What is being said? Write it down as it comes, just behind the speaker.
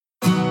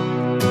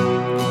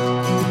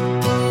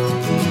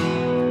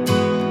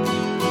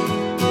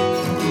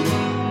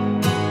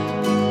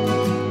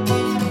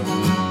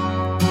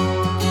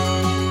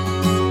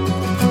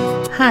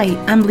Hi,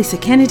 I'm Lisa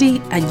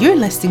Kennedy and you're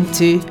listening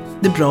to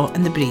The Braw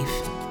and the Brave.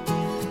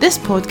 This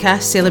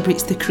podcast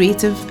celebrates the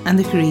creative and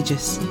the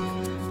courageous.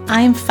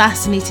 I am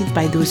fascinated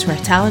by those who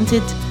are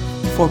talented,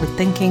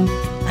 forward-thinking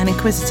and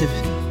inquisitive.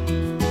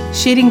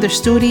 Sharing their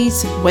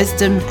stories,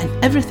 wisdom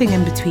and everything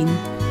in between,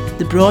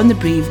 The Braw and the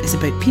Brave is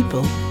about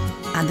people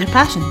and their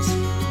passions.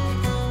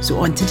 So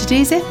on to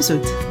today's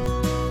episode.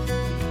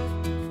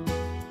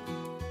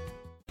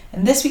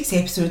 In this week's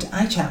episode,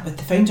 I chat with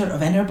the founder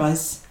of Inner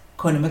Buzz,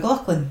 Connie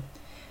McLaughlin.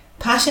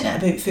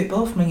 Passionate about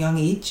football from a young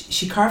age,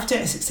 she carved out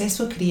a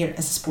successful career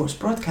as a sports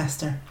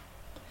broadcaster.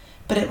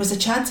 But it was a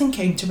chance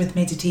encounter with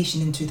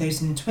meditation in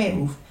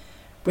 2012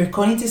 where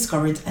Connie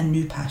discovered a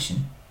new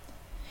passion.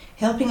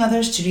 Helping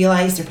others to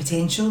realise their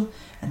potential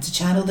and to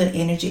channel their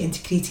energy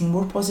into creating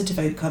more positive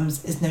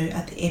outcomes is now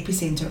at the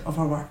epicentre of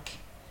her work.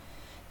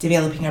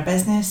 Developing her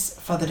business,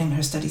 furthering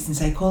her studies in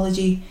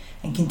psychology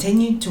and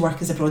continuing to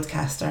work as a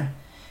broadcaster,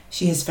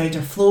 she has found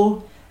her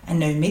flow and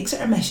now makes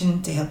it her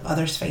mission to help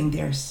others find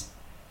theirs.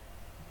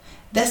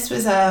 This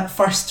was a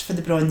first for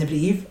The Braw and the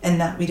Brave in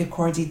that we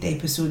recorded the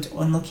episode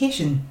on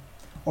location,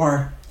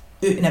 or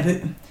out and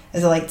about,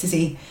 as I like to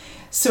say.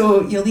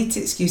 So you'll need to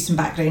excuse some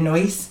background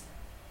noise,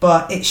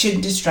 but it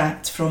shouldn't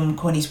distract from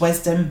Connie's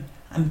wisdom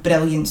and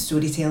brilliant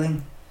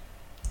storytelling.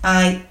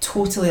 I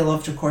totally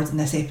loved recording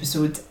this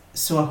episode,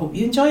 so I hope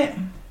you enjoy it.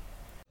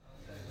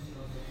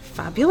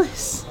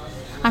 Fabulous.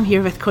 I'm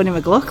here with Connie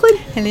McLaughlin.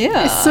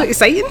 Hello. It's so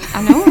exciting.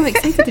 I know, I'm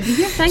excited to be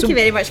here. Thank you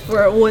very much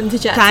for wanting to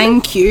chat.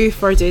 Thank you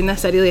for doing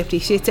this. I really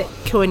appreciate it.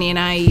 Connie and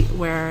I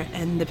were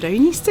in the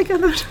Brownies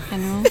together. I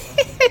know.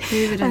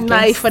 And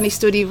my funny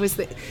story was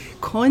that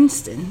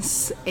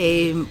Constance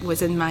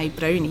was in my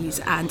Brownies,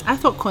 and I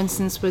thought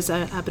Constance was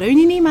a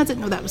brownie name. I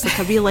didn't know that was like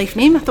a real life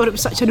name. I thought it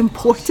was such an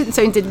important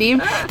sounding name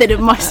that it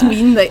must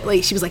mean that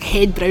like she was like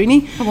head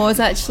brownie. I was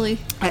actually.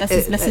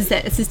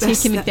 This is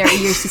taking me 30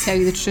 years to tell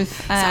you the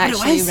truth. I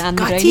actually ran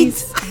the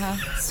Brownies.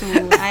 So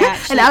I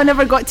actually. And I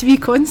never got to be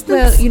Constance.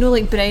 Well, you know,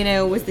 like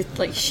Brownell was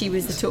she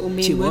was the total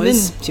main woman.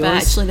 She but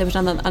was. Actually, there was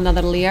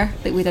another layer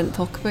that we didn't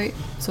talk about.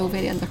 So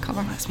very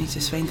undercover. That's me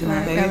just finding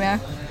that out. Where we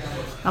are.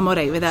 I'm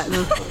alright with that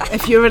though.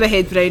 If you were a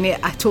head brownie,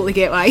 I totally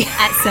get why.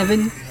 At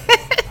 7.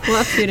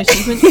 What a pure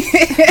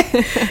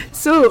achievement.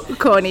 So,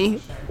 Connie,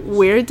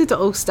 where did it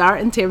all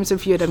start in terms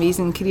of your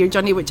amazing career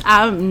journey, which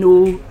I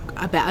know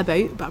a bit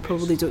about, but I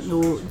probably don't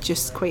know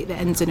just quite the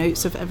ins and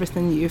outs of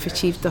everything that you've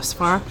achieved thus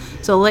far.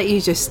 So I'll let you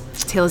just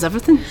tell us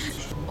everything.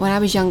 When I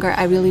was younger,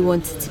 I really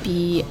wanted to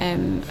be a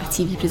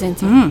TV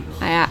presenter.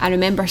 I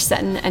remember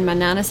sitting in my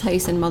nana's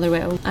house in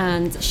Motherwell,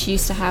 and she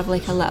used to have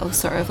like a little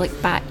sort of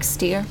like back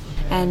stair,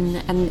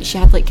 and she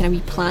had like kind of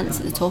wee plants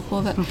at the top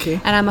of it. Okay.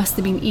 And I must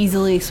have been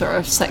easily sort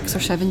of 6 or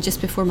 7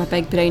 just before my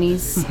big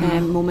Brownies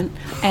moment.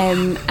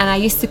 And I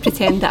used to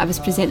pretend that I was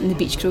presenting the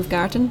Beech Grove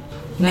Garden.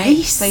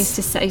 Nice. So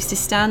I used to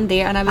stand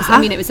there, and I was.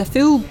 I mean, it was a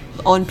full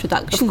on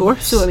production. Of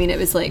course. So I mean, it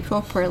was like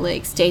proper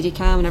like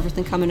Steadicam and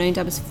everything coming around.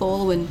 I was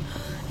following.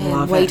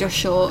 Wider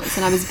shots,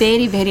 and I was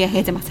very, very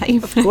ahead of my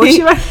time. Of course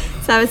you were.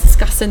 So I was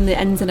discussing the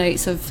ins and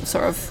outs of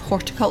sort of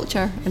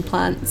horticulture and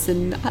plants,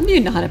 and I knew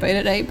nothing about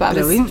it, right? But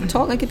Brilliant. I was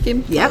talking like a good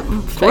game. Yeah, of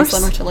Very course.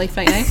 slimmer to life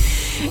right now.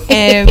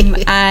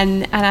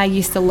 And I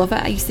used to love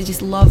it. I used to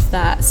just love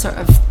that sort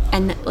of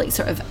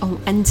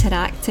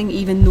interacting,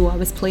 even though I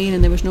was playing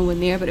and there was no one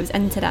there, but it was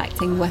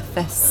interacting with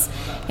this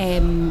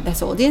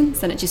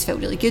audience, and it just felt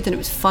really good, and it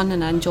was fun,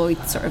 and I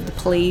enjoyed sort of the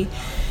play,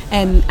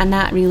 and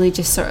that really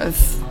just sort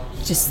of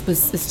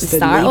was the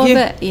start of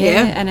it,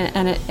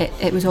 and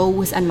it was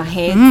always in my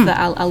head that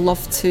I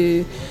love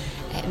to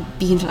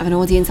be in front of an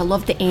audience. I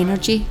love the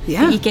energy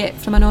that you get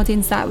from an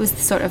audience. That was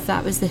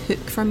the hook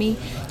for me.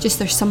 Just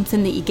there's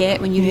something that you get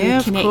when you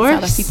really connect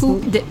with other people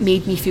that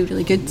made me feel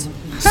really good.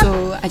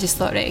 So I just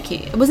thought, right,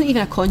 okay, it wasn't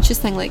even a conscious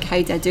thing, like how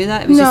did I do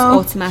that? It was just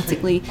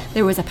automatically,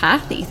 there was a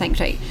path that you think,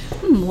 right,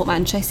 what am I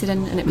interested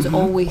in? And it was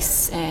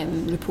always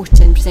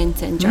reporting,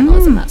 presenting,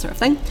 journalism, that sort of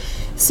thing.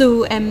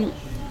 So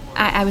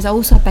I was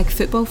also a big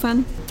football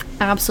fan.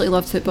 I absolutely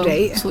loved football.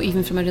 Right. So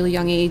even from a really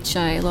young age,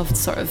 I loved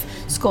sort of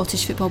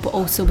Scottish football, but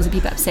also was a wee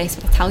bit obsessed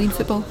with Italian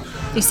football.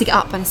 I used to get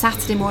up on a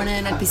Saturday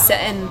morning, I'd be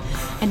sitting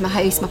in my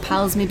house, my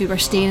pals maybe were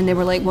staying, and they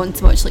were like wanting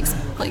to watch like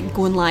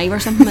Going Live or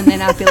something, and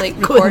then I'd be like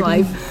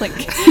recording like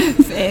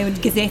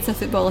Gazzetta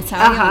Football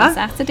Italia on a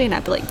Saturday, and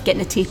I'd be like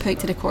getting a tape out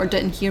to record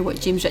it and hear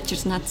what James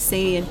Richardson had to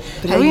say and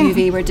Brilliant. how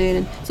Juve were doing.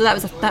 And so that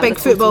was a big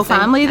football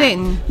family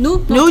then? No,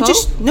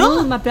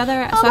 my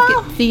brother. So I've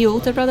got 3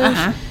 older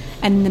brothers.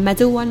 And the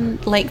middle one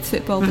liked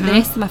football, but the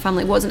rest of my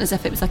family, it wasn't as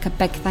if it was like a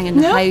big thing in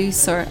the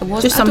house, or it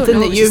wasn't. Just something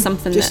that you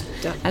something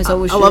that I was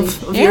always a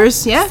love of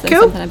yours. Yeah,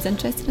 cool. Something I was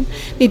interested in.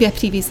 Maybe a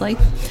previous life.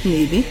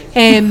 Maybe.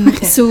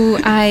 So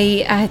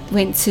I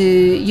went to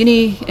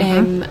uni,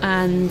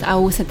 and I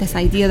always had this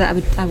idea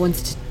that I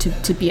wanted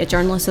to be a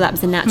journalist. So that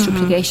was the natural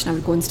progression. I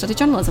would go and study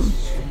journalism.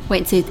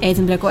 Went to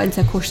Edinburgh, got into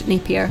a course at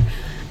Napier.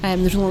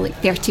 There's only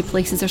like 30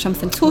 places or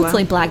something.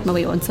 Totally blagged my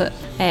way onto it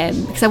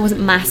because I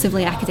wasn't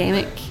massively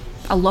academic.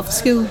 I loved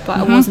school, but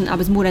I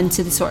was more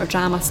into the sort of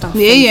drama stuff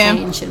and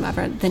French and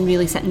whatever than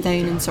really sitting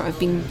down and sort of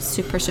being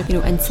super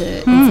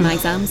into my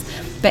exams.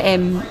 But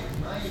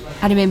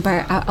I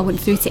remember I went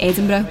through to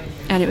Edinburgh,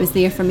 and it was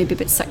there for maybe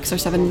about 6 or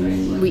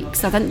 7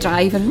 weeks. I didn't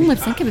drive. I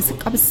think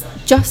I was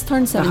just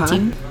turned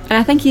 17, and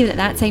I think even at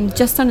that time,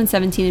 just turning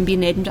 17 and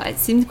being in Edinburgh, it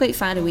seemed quite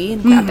far away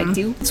and quite a big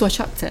deal. So I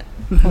chucked it.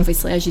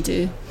 Obviously, as you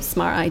do,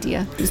 smart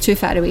idea. It was too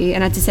far away,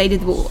 and I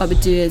decided what I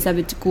would do is I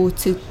would go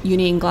to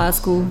uni in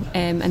Glasgow,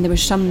 and there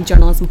was some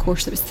journalism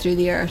course that was through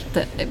there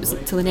that it was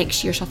until the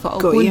next year. So I thought I'll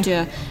go and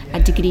do a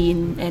degree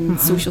in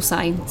social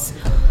science,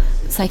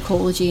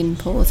 psychology and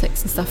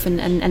politics and stuff, and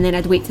then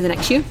I'd wait till the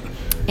next year.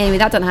 Anyway,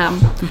 that didn't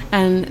happen,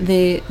 and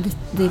the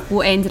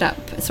what ended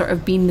up sort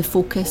of being the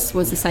focus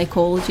was the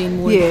psychology and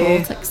more the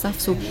politics stuff.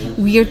 So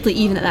weirdly,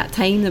 even at that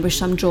time, there was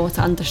some draw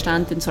to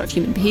understanding sort of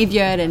human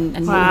behaviour and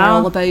what we're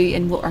all about,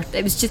 and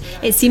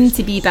it seemed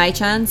to be by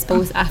chance.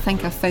 But I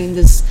think I've found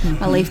as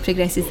my life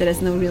progresses, there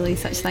is no really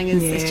such thing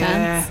as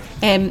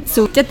chance.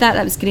 So did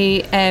that was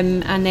great,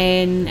 and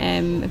then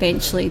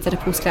eventually did a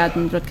postgrad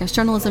in broadcast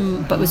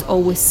journalism, but was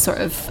always sort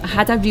of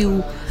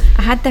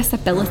I had this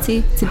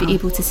ability to be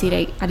able to say,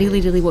 right, I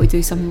really want to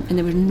do something, and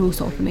there was no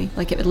stopping me.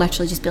 Like, it would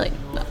literally just be like,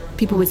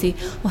 people would say,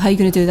 well, how are you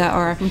going to do that,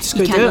 or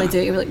you can't really do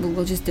it. You're like, well,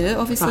 we'll just do it,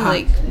 obviously.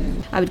 Like,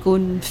 I would go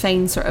and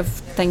find sort of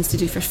things to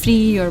do for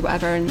free or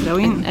whatever, and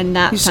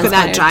that. You just got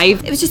that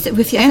drive. It was just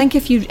with you. I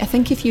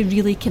think if you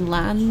really can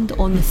land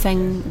on the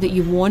thing that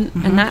you want,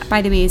 and that,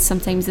 by the way, is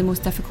sometimes the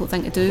most difficult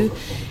thing to do.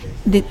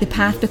 The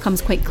path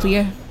becomes quite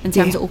clear in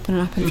terms of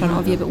opening up in front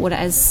of you about what it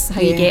is,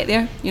 how you get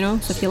there, you know.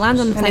 So if you land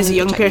on the thing, and as a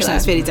young person,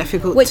 it's very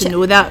difficult to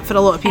know that for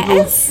a lot of people.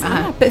 It is,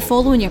 but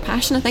following your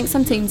passion, I think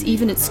sometimes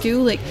even at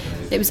school, like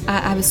it was,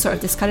 I was sort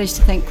of discouraged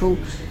to think, well,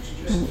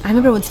 I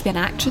remember I wanted to be an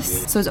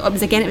actress. So it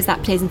was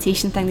that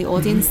presentation thing, the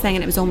audience thing,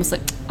 and it was almost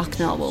like, oh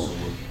no, well,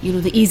 you know,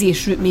 the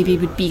easiest route maybe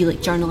would be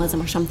like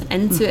journalism or something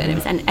into it, and it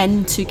was an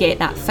in to get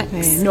that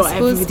fix. Not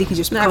everybody can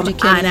just become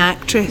an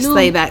actress. No.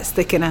 Like, that's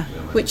the kind of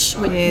which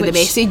the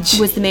message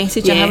was the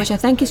message, which I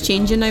think is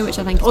changing now, which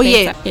I think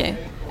is better.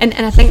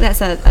 And I think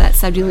that's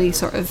a really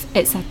sort of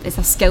it's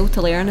a skill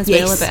to learn as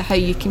well, about how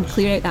you can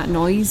clear out that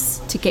noise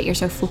to get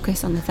yourself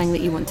focused on the thing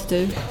that you want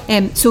to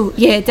do. So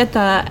I did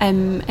that,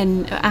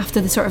 and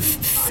after the sort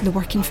of the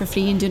working for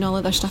free and doing all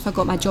other stuff, I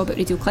got my job at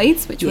Radio Clyde,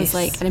 which was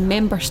like, I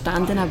remember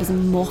I was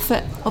in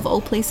Moffat of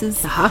all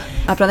places.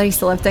 My brother used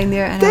to live down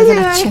there, and I was in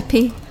a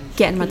chippy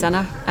getting my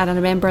dinner, and I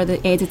remember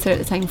the editor at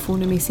the time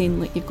phoning me saying,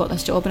 like, you've got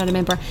this job. And I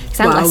remember, because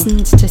I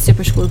listened to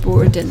Super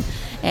Scoreboard and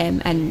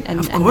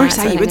of course,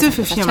 you would have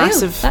if you're a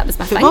massive that was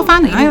my football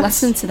thing. fan. I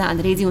listened to that on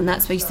the radio, and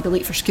that's why I used to be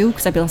late for school,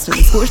 because I'd be listening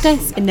to the sports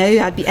desk, and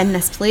now I'd be in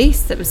this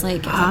place that was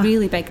like, it was a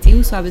really big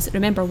deal. So I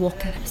remember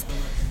walking, I was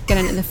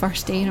getting into the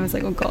first day, and I was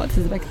like, oh god, this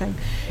is a big thing,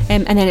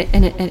 and then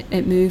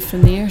it moved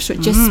from there. So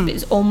it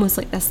was almost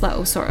like this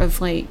little sort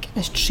of like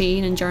this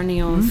train and journey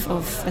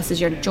of this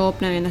is your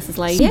job now and this is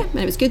life. And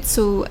it was good.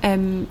 So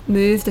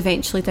moved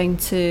eventually down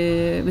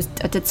to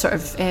I did sort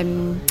of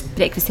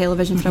breakfast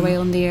television for a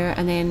while in there,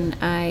 and then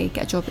I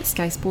got a job at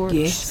Sky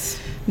Sports.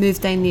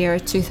 Moved down there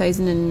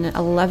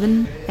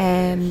 2011,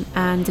 and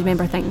I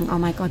remember thinking, oh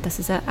my god, this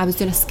is it. I was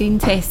doing a screen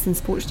test in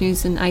sports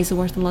news in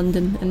Isleworth in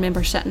London, and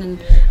remember sitting,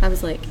 and I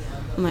was like,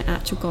 oh my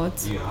actual god,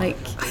 like,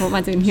 what am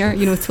I doing here?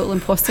 You know, total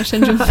imposter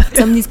syndrome.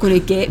 Somebody's going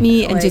to get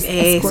me and just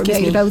escort me out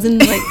of the building,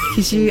 like,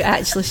 because you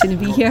actually shouldn't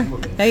be here,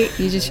 right?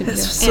 You just shouldn't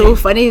be here. It's so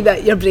funny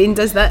that your brain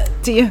does that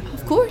to you.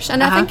 Of course,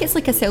 and I think it's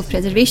like a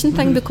self-preservation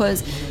thing,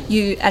 because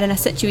you are in a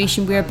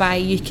situation whereby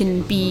you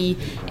can be,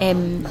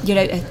 you're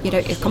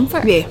out of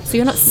comfort, so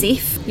you're not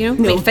safe, you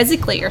know. I mean,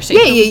 physically you're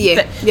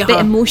safe, but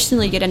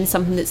emotionally you're in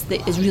something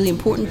that is really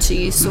important to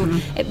you. So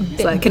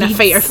it's like kind of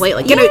fight or flight,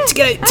 like get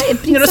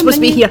out, you're not supposed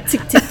to be here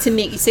to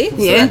make you safe.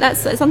 So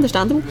that's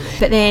understandable.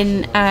 But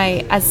then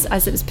as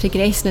it was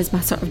progressing, as my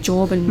sort of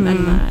job and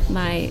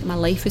my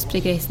life was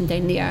progressing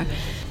down there,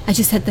 I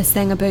just had this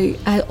thing about,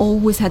 I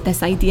always had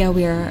this idea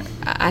where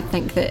I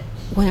think that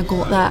when I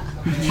got that,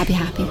 I'd be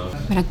happy.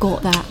 When I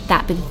got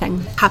that'd be the thing.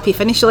 Happy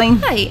finish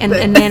line. Right, and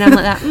then I'm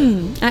like that,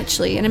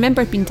 actually. And I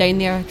remember I'd been down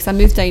there, because I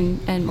moved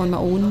down on my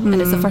own,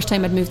 and it's the first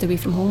time I'd moved away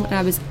from home, and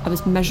I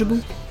was miserable.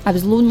 I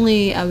was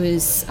lonely,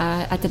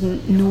 I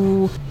didn't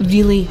know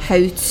really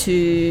how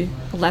to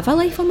live a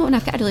life on my own.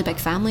 I've got a really big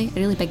family, a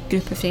really big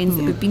group of friends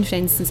that we've been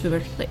friends since we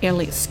were like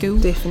early at school.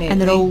 Definitely.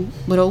 And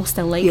we're all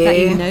still like that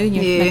even now in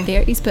your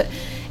mid-30s, but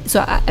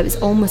so it was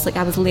almost like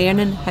I was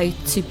learning how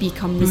to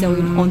become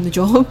resilient on the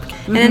job.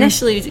 And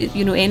initially,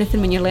 you know, anything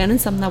when you're learning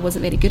something, I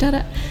wasn't very good at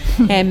it.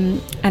 And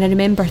I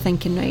remember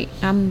thinking, right,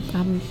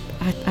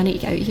 I need to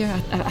get out of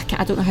here.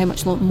 I don't know how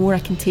much more I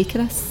can take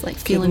of this, like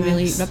feeling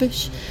really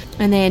rubbish.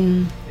 And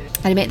then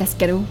I met this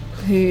girl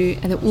who,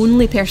 and the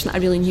only person that I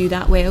really knew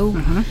that well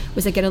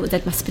was a girl that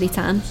did my spray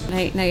tan.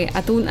 Right now,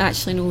 I don't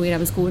actually know where I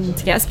was going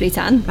to get a spray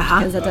tan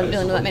because I didn't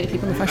really know that many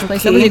people in the first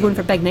place. I wasn't going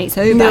for big nights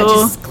out, but I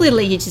just,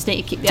 clearly you just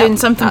need to keep doing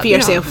something for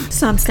yourself.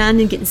 So I'm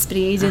standing getting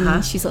sprayed,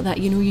 and she's like that.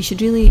 You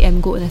should really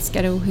go to this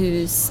girl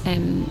who's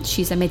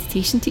she's a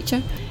meditation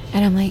teacher.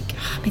 And I'm like,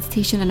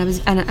 meditation, and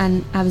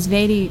I was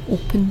very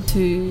open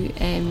to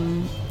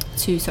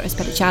sort of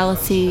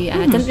spirituality,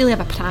 and I didn't really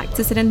have a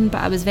practice or anything,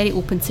 but I was very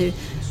open to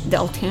the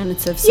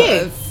alternative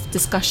sort of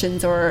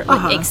discussions or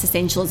like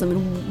existentialism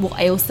and what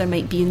else there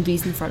might be in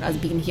reason for us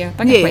being here.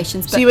 Bigger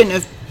questions. But so you wouldn't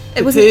have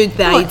poo-pooed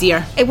the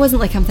idea. It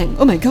wasn't like I'm thinking,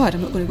 oh my god,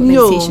 I'm not going to go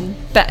meditation.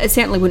 But it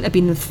certainly wouldn't have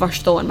been the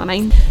first thought in my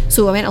mind.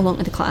 So I went along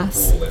to the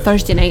class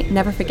Thursday night,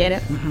 never forget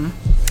it.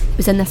 It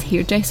was in this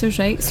hairdresser's,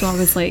 right? So I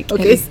was like, it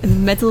was in the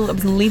middle, I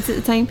was in Leeds at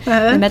the time,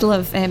 in the middle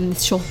of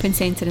this shopping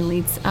centre in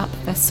Leeds, up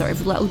this sort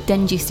of little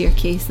dingy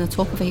staircase on the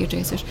top of a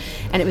hairdresser's,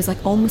 and it was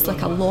like almost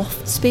like a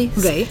loft space.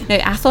 Right. Now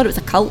I thought it was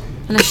a cult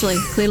initially,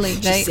 clearly,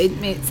 right? Sent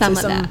me to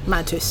some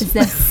madhouse. Is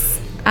this,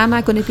 am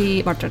I going to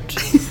be murdered?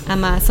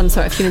 Am I some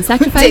sort of human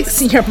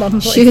sacrifice? Texting your mum.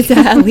 Should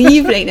I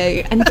leave right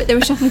now? But there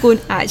was something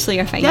going, actually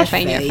you're fine, you're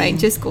fine,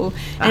 just go.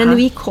 And in the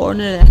wee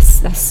corner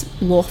of this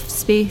loft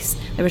space,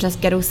 there was this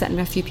girl sitting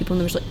with a few people,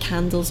 and there was like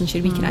candles, and she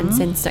had weekend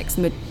incense sticks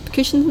and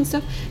cushions and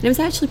stuff, and it was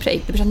actually pretty.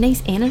 There was a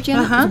nice energy in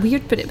it. It was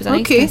weird, but it was a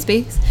nice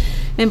space.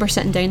 I remember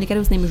sitting down, the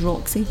girl's name was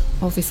Roxy,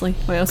 obviously.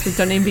 What else would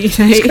her name be?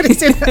 Right?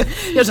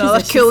 There's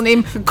another cool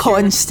name,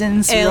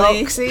 Constance,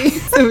 Ellie. Roxy.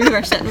 So we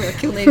were sitting with a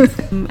cool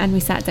name, and we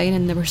sat down,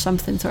 and there was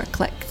something sort of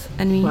clicked,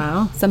 and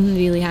something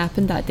really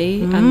happened that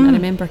day. And I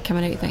remember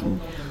coming out thinking,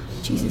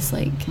 Jesus,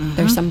 like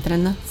there's something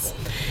in this.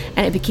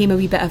 And it became a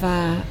wee bit of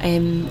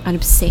an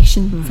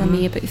obsession for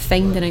me about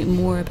finding out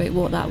more about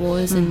what that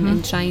was,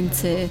 and trying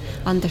to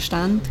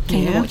understand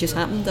kind of what just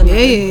happened.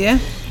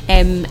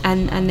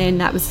 And then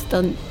that was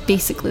done.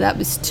 Basically, that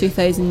was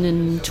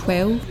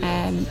 2012,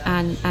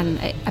 and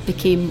it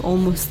became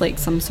almost like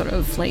some sort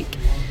of like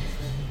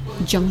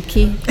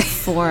junkie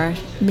for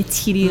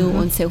material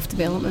on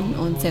self-development,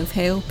 on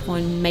self-help,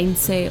 on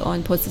mindset,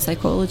 on positive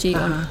psychology,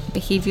 on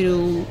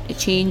behavioural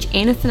change,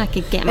 anything I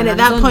could get my hands on.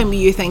 And at that point were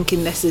you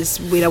thinking, this is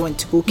where I want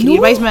to go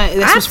career-wise?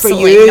 This was for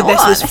you,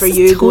 this is for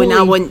you, going,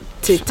 I want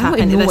to tap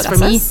into this for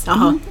me.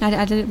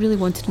 I didn't really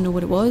wanted to know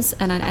what it was,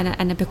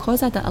 and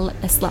because I did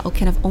this little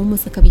kind of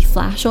almost like a wee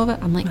flash of it,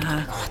 I'm like, oh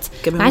my god,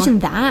 imagine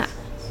that.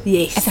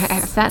 Yes.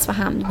 If that's what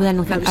happened within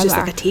like an hour. Just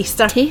like a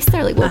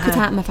taster. Like what could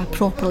happen if I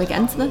properly get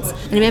into this?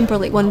 And I remember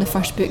like one of the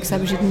first books I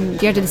was reading,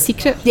 have you heard of The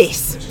Secret?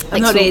 Yes.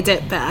 I've not read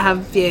it, but I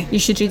have, You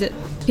should read it.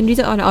 You can read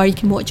it or you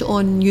can watch it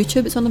on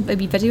YouTube. It's on a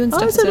wee video and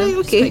stuff. Is it right?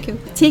 Okay. Cool.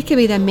 Take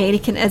away the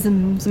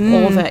Americanisms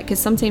of it, because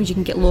sometimes you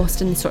can get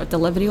lost in the sort of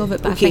delivery of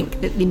it, but I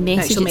think that the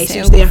message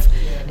itself there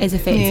is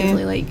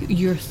effectively like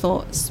your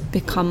thoughts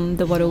become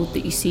the world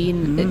that you see,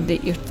 and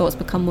that your thoughts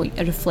become like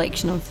a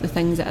reflection of the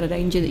things that are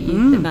around you that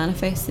you that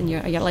manifest in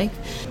your life.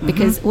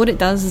 Because what it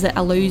does is it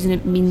allows, and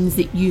it means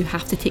that you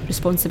have to take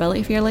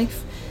responsibility for your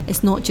life.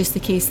 It's not just the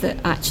case that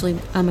actually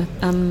I'm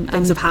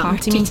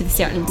party to the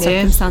certain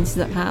circumstances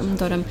that have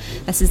happened, or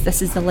this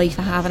is the life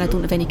I have and I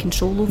don't have any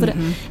control over it.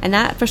 And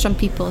that for some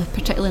people,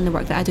 particularly in the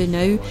work that I do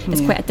now,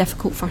 is quite a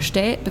difficult first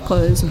step,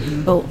 because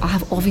well,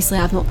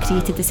 I've not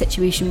created the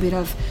situation where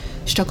I've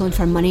struggling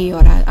for money, or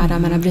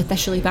I'm in a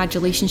ridiculously bad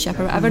relationship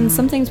or whatever, and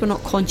sometimes we're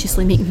not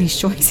consciously making these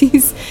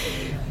choices.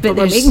 But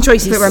we're making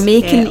choices. But we're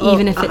making,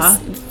 even if it's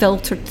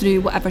filtered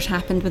through whatever's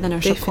happened within our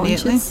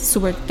subconscious. So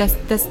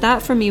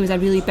that for me was a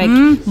really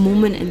big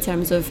moment in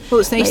terms of.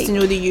 Well, it's nice to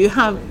know that you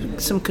have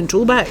some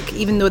control back,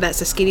 even though that's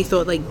a scary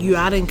thought. Like, you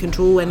are in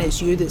control, and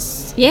it's you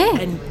that's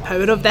in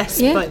power of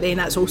this. But then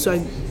that's also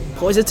a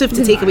positive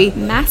to take away.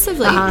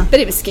 Massively, but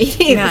it was scary.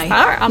 It was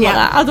power. I'm like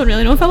that. I don't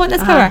really know if I want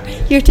this power.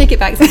 Here, take it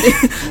back.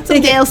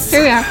 Something else.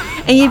 Here we are.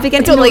 And you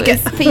begin to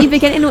notice, but you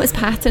begin to notice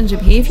patterns of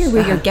behaviour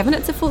where you're giving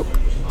it to folk.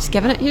 Just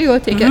giving it, here you go,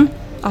 take it.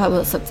 Oh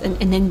well,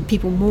 and then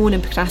people moan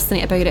and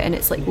procrastinate about it, and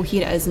it's like, well,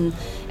 here it is, and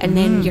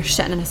then you're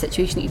sitting in a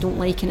situation that you don't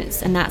like,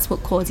 and that's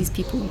what causes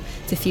people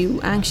to feel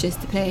anxious,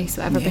 depressed,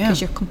 whatever,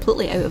 because you're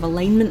completely out of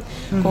alignment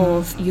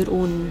of your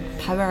own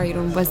power, your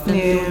own wisdom,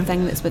 your own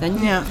thing that's within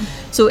you.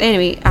 So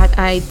anyway,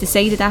 I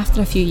decided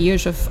after a few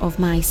years of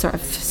my sort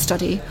of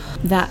study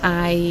that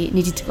I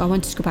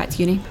wanted to go back to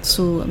uni.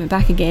 So I went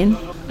back again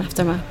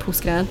after my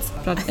postgrad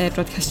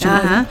broadcast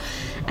journalism.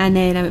 And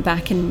then I went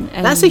back and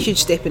that's a huge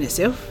step in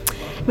itself.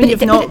 When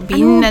you've not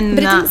been in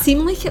but that. It didn't seem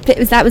like it. But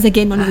that was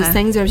again one of those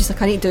things where I was just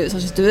like, I need to do it, so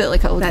I'll just do it.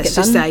 Like, it'll get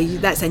done.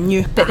 That's a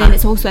new. But then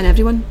it's also in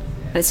everyone.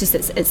 It's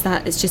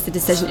just a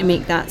decision to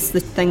make. That's the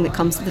thing that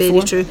comes to the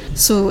fore. Very true.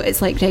 So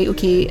it's like, right,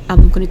 okay,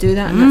 I'm going to do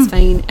that, and that's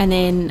fine. And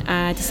then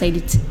I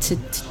decided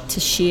to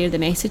share the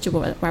message or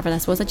whatever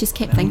this was. I just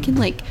kept thinking,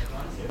 like,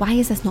 why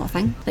is this not a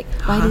thing? Like,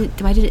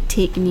 why did it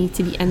take me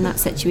to be in that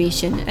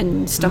situation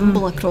and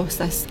stumble across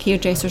this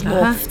hairdresser's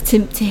loft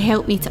to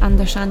help me to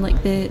understand,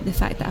 like, the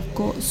fact that I've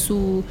got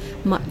so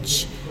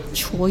much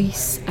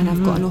choice and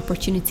I've got an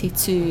opportunity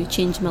to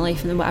change my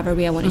life in whatever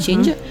way I want to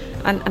change it.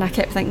 And I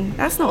kept thinking,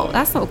 that's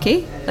not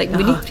okay.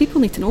 Like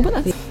people need to know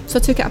about this. So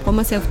I took it upon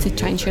myself to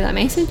try and share that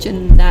message,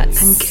 and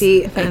that's and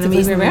create an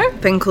amazing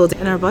thing called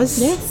Inner Buzz.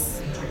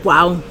 Yes.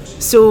 Wow.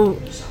 So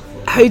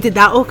how did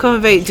that all come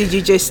about? Did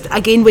you just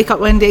again wake up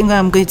one day and go,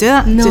 I'm going to do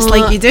that? No, just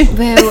like you do?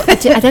 Well, I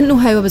didn't know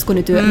how I was going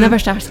to do it. I've never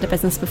started a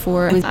business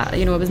before.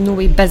 I was no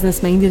way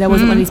business minded. I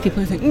wasn't one of these people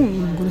who think,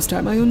 I'm going to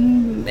start my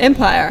own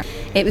empire.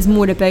 It was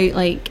more about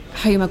like,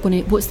 how am I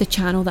going to, what's the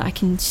channel that I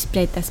can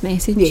spread this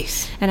message?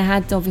 Yes. And I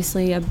had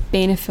obviously a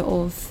benefit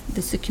of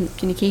the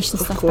communication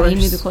stuff behind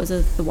me because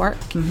of the work.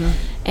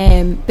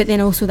 But then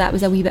also that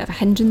was a wee bit of a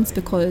hindrance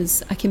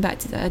because I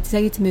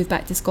decided to move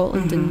back to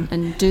Scotland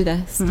and do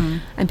this,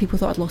 and people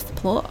thought I'd lost the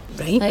plot.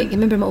 Right. Like, I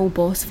remember my old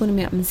boss phoning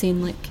me up and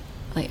saying like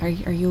are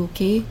you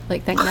okay?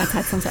 Like thinking I'd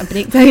had some sort of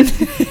breakdown.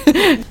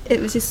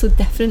 It was just so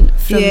different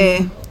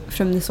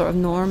from the sort of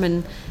norm,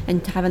 and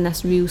having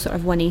this real sort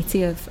of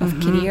 180 of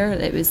career.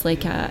 It was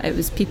like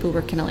people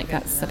were kind of like,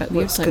 that's a bit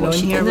weird. What's going on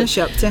here? What's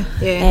she up to?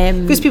 Yeah.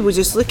 Because people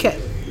just look at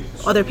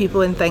other people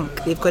and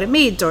think they've got it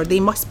made, or they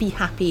must be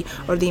happy,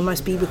 or they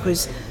must be,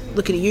 because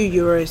looking at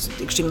you were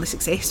extremely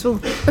successful.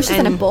 It's just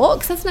in a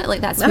box, isn't it?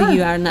 Like that's who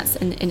you are, and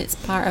it's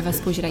part of, I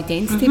suppose, your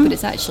identity, but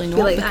it's actually not.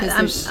 Like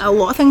because a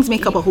lot of things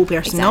make up a whole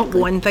person, exactly. not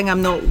one thing.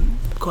 I'm not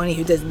Connie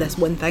who does this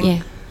one thing.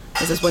 Yeah.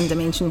 As this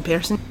one-dimensional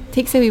person. It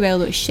takes a wee while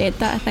to shed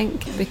that, I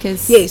think,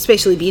 because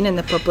especially being in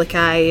the public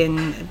eye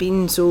and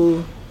being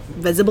so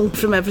visible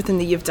from everything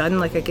that you've done.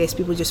 Like, I guess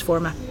people just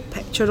form a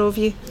picture of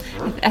you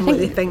and what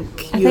they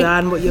think you are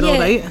and what you're all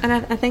about. And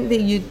I think that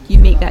you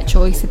make that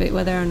choice about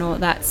whether or not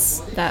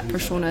that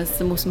persona is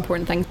the most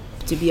important thing.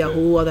 To be a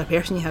whole other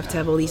person, you have to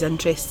have all these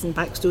interests and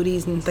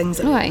backstories and things.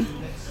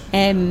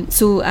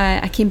 So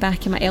I came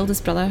back, and my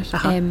eldest brother,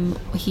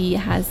 he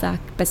has a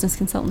business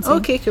consultancy.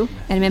 Okay, cool.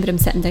 And I remember him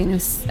sitting down and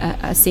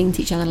I was saying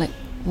to each other, like,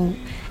 well,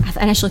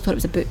 I initially thought it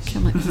was a book.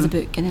 I'm like, this is a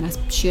book, and then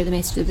I share the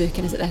message of the book,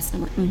 and is it this?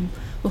 And I'm like,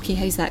 okay,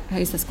 how's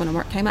this going to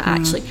work? How am I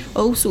actually,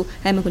 also,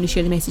 how am I going to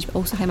share the message, but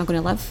also how am I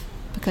going to live?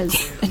 Because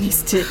it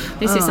needs to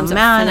some sort of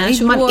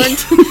financial reward.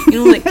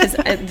 Like, because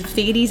the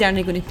fairies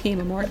aren't going to pay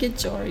my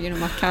mortgage or,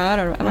 my car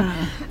or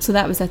whatever. So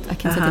that was a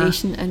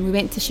consideration. And we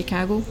went to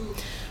Chicago.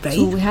 Right.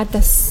 So we had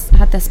this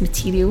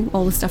material,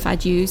 all the stuff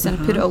I'd used, and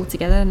I put it all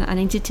together, and I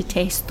needed to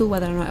test though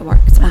whether or not it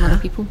worked on other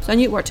people. So I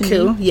knew it worked on me.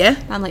 Cool,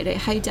 yeah. I'm like, right,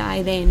 how do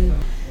I then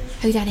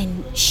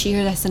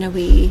share this in a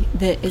way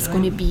that is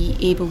going to be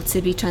able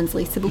to be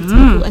translatable to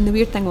people? And the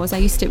weird thing was,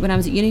 when I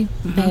was at uni,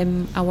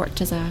 I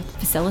worked as a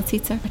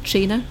facilitator, a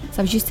trainer. So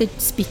I was used to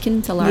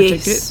speaking to larger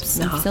groups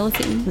and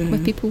facilitating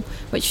with people,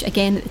 which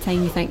again at the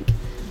time you think,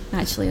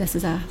 actually this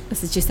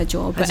is just a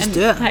job. But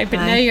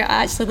now you're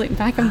actually looking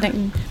back, I'm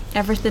thinking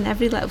every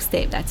little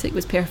step that I took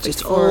was perfect.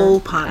 Just all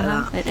part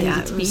of that.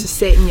 It was just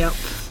setting you up.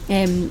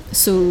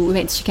 So we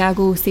went to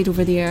Chicago, stayed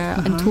over there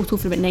in total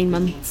for about 9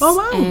 months. Oh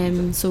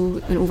wow. So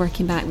went over,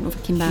 came back.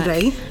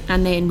 Right.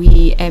 And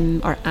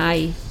then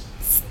I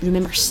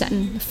remember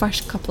sitting the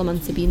first couple of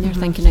months of being there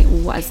thinking, like,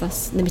 what is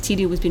this? The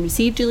material was being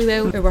received really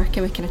well. We're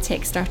working with kind of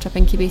tech startup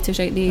incubators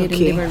out there, and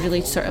they were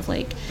really sort of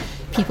like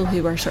people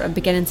who were sort of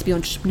beginning to be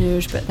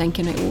entrepreneurs, but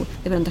thinking, like,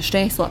 they were under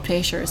stress, a lot of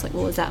pressure. It's like,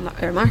 well, is that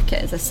our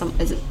market? Is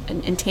it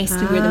in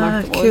testing where the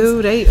market was?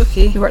 Cool, right,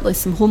 okay. We worked with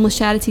some homeless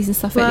charities and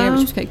stuff out there,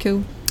 which was quite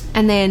cool.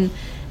 And then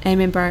I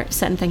remember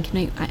sitting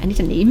thinking, right, I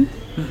need a name.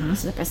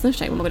 This is a business,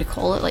 right? What am I going to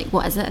call it? Like,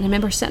 what is it? And I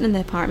remember sitting in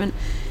the apartment,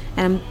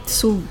 and I'm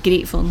so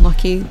grateful and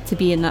lucky to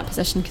be in that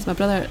position, because my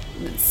brother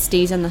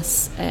stays in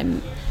this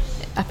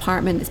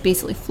apartment that's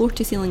basically floor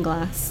to ceiling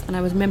glass, and I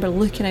remember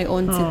looking out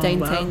onto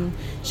downtown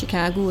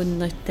Chicago and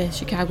the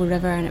Chicago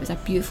River, and it was a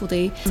beautiful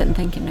day, sitting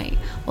thinking, right,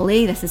 well,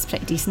 this is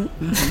pretty decent.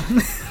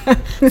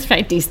 It's a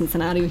pretty decent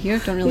scenario here.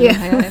 Don't really know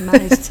how I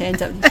managed to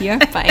end up here,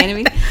 but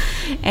anyway.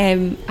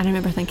 And I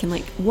remember thinking,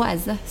 like, what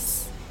is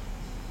this?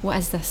 What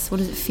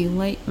does it feel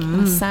like?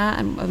 And I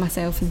sat with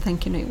myself and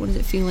thinking, right, what does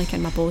it feel like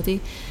in my body?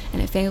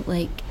 And it felt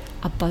like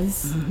a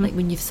buzz, like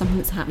when you've something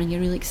that's happening,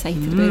 you're really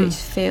excited about it. It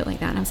just felt like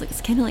that, and I was like,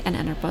 it's kind of like an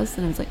inner buzz.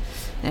 And I was like,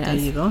 there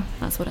you go.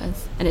 That's what it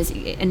is. And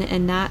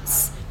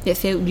it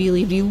felt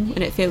really real, and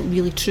it felt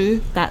really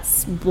true.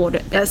 That's what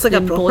it. That's like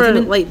a proper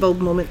light bulb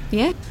moment.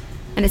 Yeah.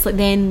 And it's like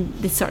then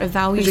the sort of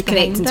values you're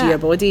connecting to your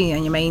body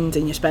and your mind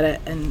and your spirit,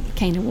 and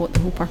kind of what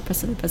the whole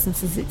purpose of the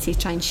business is, to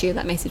try and share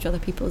that message with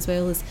other people as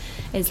well,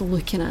 is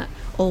looking at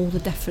all the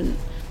different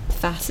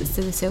facets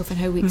to the self and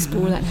how we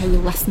explore that and how we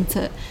listen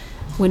to it.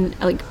 When,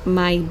 like,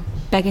 my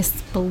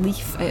biggest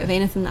belief out of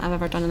anything that I've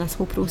ever done in this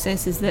whole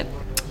process is that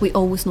we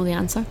always know the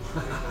answer.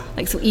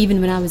 Like, so even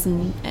when I was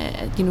in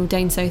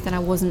down south and I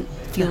wasn't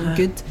feeling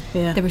good,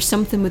 there was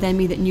something within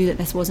me that knew that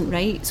this wasn't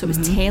right, so it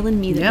was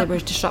telling me that there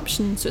was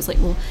disruption. So it's like,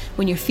 well,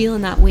 when you're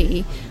feeling that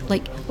way,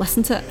 like,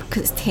 listen to it,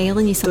 because it's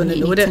telling you something that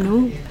you need to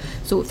know.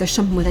 So if there's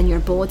something within your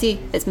body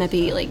that's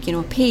maybe like, you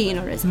know, pain,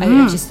 or it's out,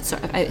 or just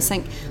sort of out of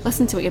sync,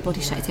 listen to what your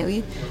body's trying to tell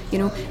you, you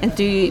know, and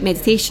through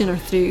meditation or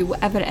through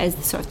whatever it is,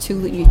 the sort of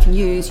tool that you can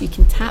use, you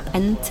can tap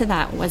into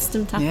that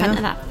wisdom, tap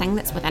into that thing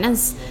that's within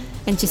us,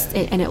 and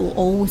it will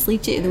always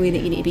lead you to the way that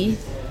you need to be,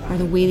 or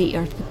the way that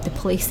you're, the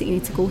place that you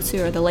need to go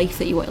to, or the life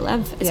that you want to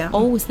live. It's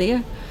always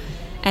there.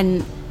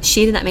 And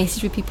sharing that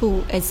message with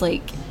people is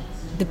like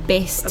the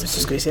best. I was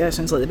just going to say, that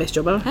sounds like the best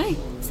job ever. Hi,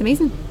 it's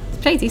amazing.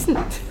 It's pretty decent.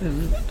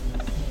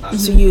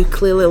 So you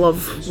clearly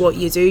love what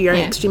you do. You're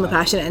extremely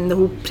passionate, and the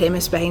whole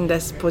premise behind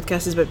this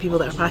podcast is about people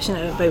that are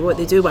passionate about what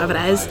they do, whatever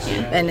it is.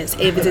 And it's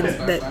evident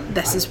that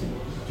this is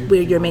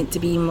where you're meant to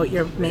be and what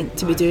you're meant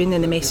to be doing,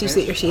 and the message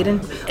that you're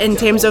sharing. In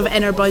terms of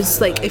inner buzz,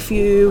 like if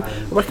you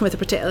are working with a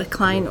particular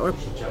client or a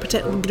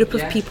particular group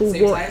of people,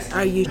 what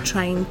are you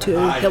trying to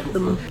help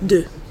them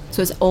do?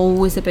 So it's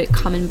always about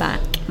coming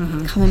back to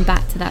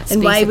that space.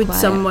 And why would quiet.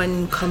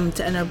 someone come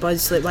to Inner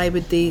Buzz? Like, why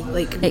would they,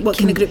 like, what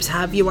kind of groups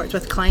have you worked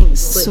with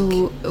clients? Like?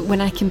 So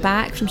when I came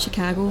back from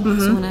Chicago,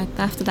 so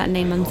after that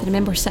 9 months, I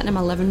remember sitting in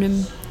my living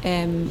room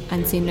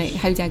and saying, right,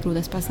 how do I grow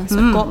this business? So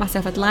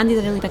I'd landed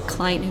a really big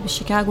client who was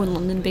Chicago and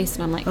London based,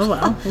 and I'm like, oh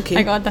wow, okay.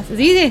 My God, this is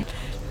easy.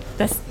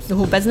 The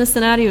whole business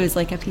scenario is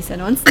like a piece of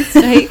nonsense,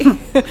 right?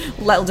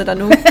 Little did I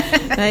know,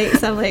 right?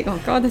 So I'm like, oh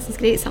God, this is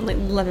great. So I'm like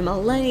living my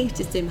life,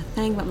 just doing my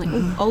thing, but I'm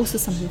like, also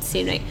something to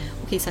say, right?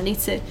 Okay, so I need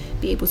to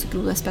be able to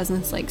grow this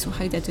business. Like, so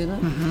how do I do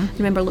that? I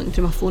remember looking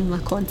through my phone, my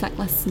contact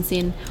lists, and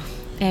saying,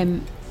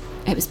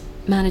 it was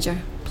manager,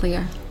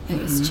 player, it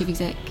was chief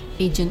exec,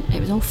 agent. It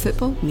was all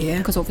football,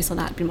 because obviously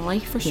that had been my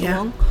life for so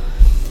long.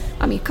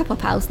 I mean, a couple of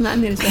pals in that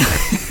in there as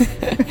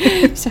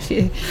well. Just a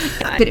few.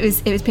 But it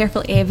was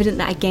perfectly evident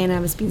that, again,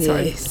 I was being sort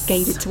of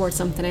guided towards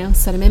something else.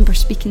 So I remember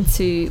speaking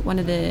to one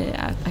of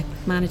a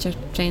manager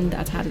friend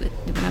that I'd had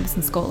when I was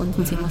in Scotland,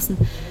 and saying, listen,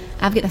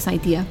 I've got this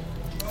idea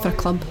for a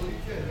club.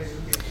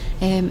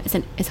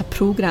 It's a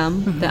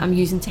programme that I'm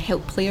using to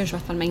help players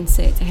with their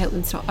mindset, to help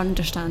them sort of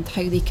understand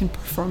how they can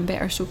perform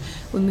better. So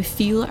when we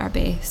feel at our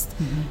best,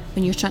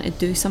 when you're trying to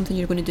do something,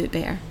 you're going to do it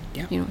better.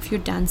 You know, if you're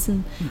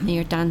dancing and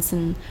you're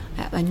dancing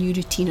a new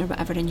routine or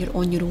whatever, and you're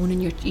on your own,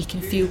 and you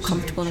can feel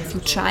comfortable, and if you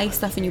try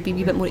stuff, and you'll be a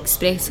wee bit more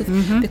expressive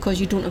because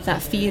you don't have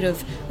that fear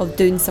of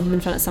doing something in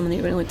front of someone that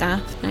you're going to look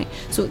daft, right?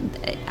 So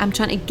I'm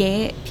trying to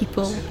get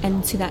people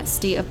into that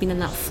state of being in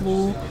that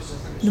flow,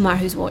 no matter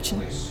who's watching,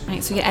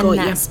 right? So you're in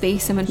that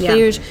space, and when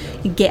players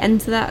you get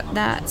into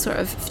that sort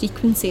of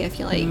frequency, if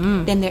you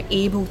like, then they're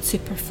able to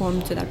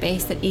perform to their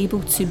best. They're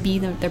able to be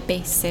their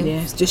best self.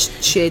 Yeah,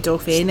 just shed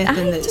off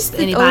anything that's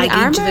any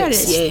baggage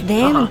that's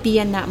them and be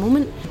in that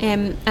moment.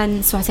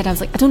 And so I said, I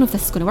was like, I don't know if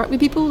this is going to work with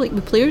people, like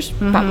with players,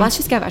 but let's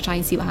just give it a try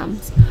and see what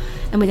happens.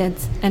 And we did,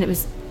 and it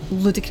was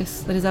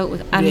ludicrous. The result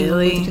was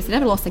ludicrous. They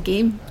never lost a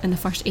game in the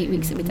first 8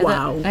 weeks that we did it,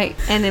 right?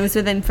 And it was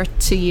with them for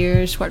 2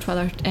 years, worked with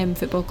other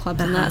football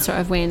clubs, and that sort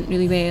of went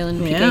really well and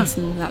progressed,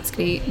 and that was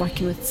great,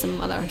 working with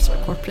some other sort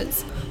of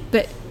corporates.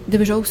 But there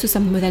was also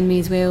something within me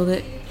as well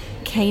that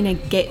kind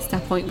of gets to a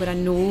point where I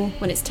know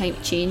when it's time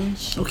to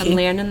change. I'm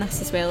learning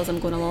this as well as I'm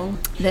going along,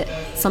 that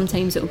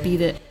sometimes it'll be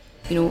that,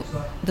 you know,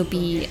 there'll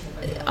be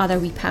other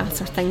wee paths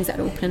or things that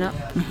are opening up.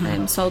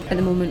 So at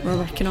the moment we're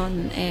working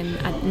on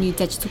a new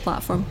digital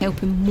platform,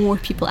 helping more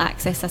people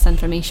access this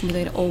information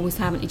without it always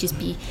having to just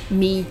be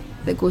me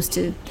that goes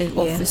to the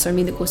office or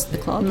me that goes to the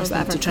club or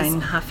whatever. To try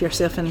and half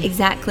yourself in.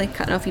 Exactly,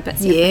 cutting off your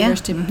bits of your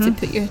fingers to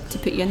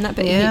put you in that.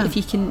 But if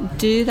you can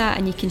do that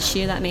and you can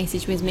share that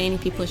message with as many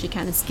people as you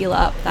can and scale it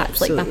up,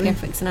 that's like my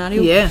perfect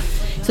scenario.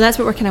 So that's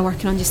what we're kind of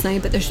working on just now.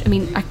 But there's, I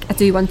mean, I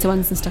do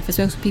one-to-ones and stuff as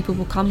well, so people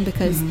will come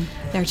because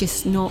they're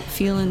just not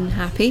feeling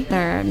happy.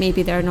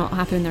 Maybe they're not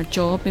happy in their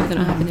job, maybe they're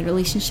not happy in their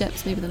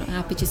relationships, maybe they're not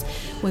happy just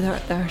with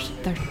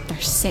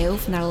their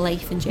self and their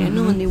life in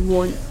general, and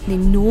they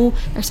know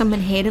there's something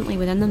inherently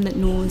within them that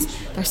knows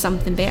there's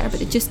something better, but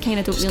they just kind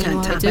of don't really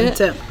know how to do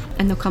it.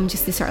 And they'll come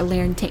just to sort of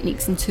learn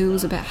techniques and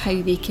tools about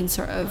how they can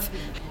sort of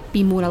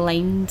be more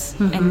aligned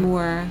and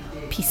more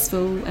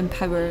peaceful,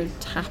 empowered,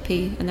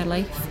 happy in their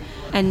life.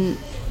 And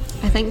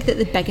I think that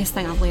the biggest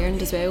thing I've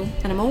learned as well,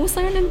 and I'm always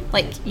learning,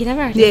 like you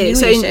never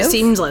it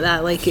seems like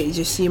that, like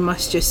you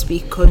must just be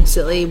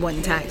constantly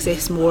wanting to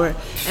access more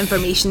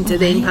information to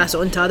then pass it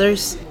on to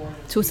others.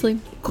 Totally.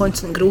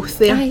 Constant growth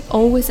there. Aye,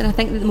 always. And I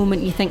think that the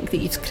moment you think that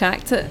you've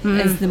cracked it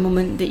is the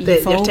moment that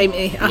you fall. Your time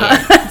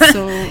to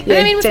So I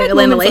mean, we've had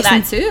moments like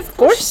that too, of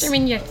course. I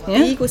mean, your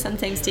ego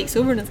sometimes takes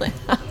over and it's like,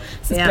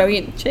 this is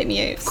brilliant, check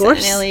me out. Of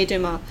course. Sitting in LA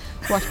doing my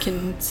work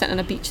and sitting on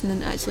a beach and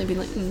then actually being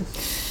like,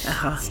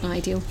 it's not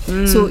ideal.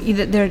 So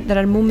there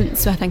are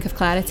moments, I think, of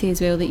clarity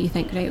as well that you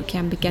think, right, okay,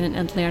 I'm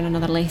beginning to learn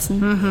another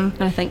lesson.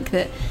 And I think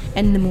that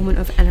in the moment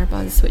of inner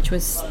buzz, which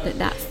was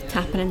that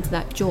tapping into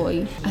that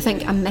joy, I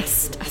think I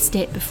missed a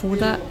step before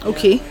that.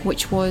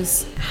 Which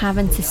was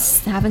having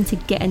to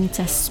get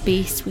into a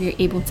space where you're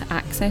able to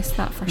access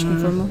that first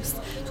and foremost.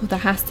 So there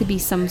has to be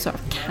some sort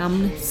of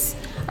calmness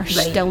or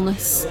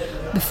stillness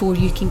before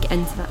you can get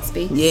into that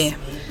space.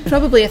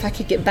 Probably if I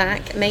could get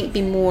back, it might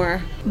be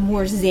more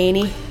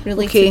zen-y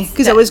related. Okay,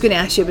 because I was going to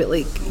ask you about,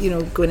 like, you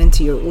know, going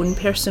into your own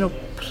personal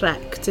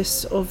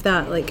practice of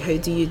that. Like, how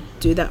do you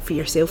do that for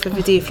yourself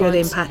every day if you're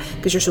then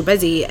because you're so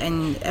busy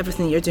and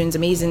everything you're doing is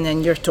amazing,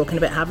 and you're talking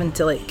about having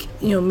to, like,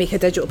 you know, make a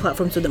digital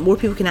platform so that more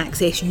people can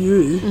access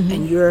you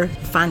and your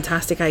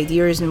fantastic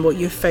ideas and what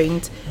you've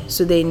found.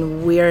 So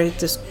then where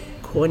does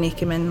Connie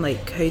come in?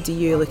 Like, how do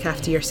you look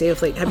after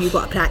yourself? Like, have you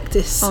got a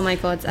practice? Oh my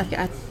god,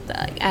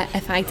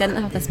 if I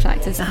didn't have this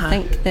practice, I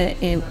think that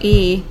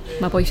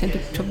my boyfriend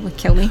would probably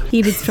kill me.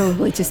 He would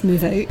probably just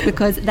move out,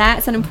 because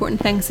that's an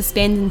important thing. So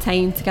spending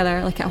time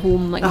together, like at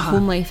home, like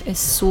home life is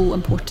so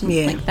important.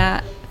 Like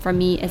that for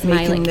me is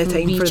my like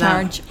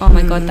recharge. Oh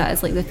my god, that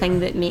is like the thing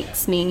that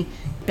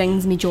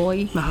brings me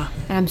joy, and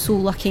I'm so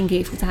lucky and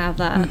grateful to have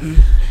that.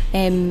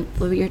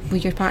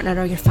 With your partner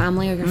or your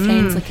family or your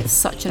friends, like it's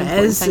such an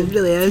important thing. It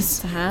really is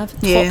to have.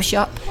 Tops you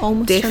up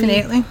almost.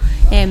 Definitely.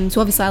 For me.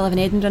 So obviously I live in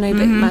Edinburgh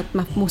now,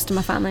 but most of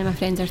my family and my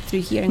friends are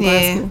through here in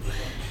Glasgow.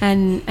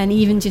 And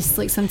even just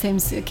like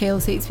sometimes Kyle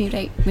says to me,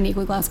 right, we need to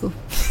go to Glasgow.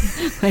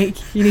 Like,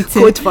 you need to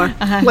code for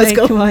let's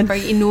go. Come on.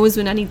 He knows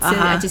when I need to.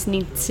 I just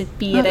need to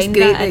be around. It's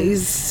great that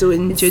he's so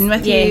in tune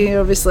with you.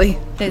 Obviously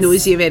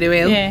knows you very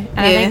well. And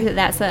I think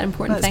that's that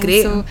important thing.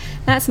 Great. So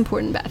that's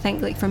important. But I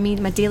think, like, for me,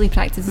 my daily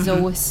practice is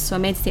always, so I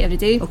meditate every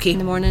day in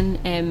the morning.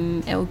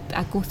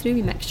 I go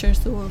through mixtures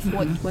though of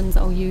what ones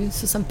I'll use.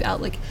 So I've got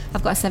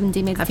a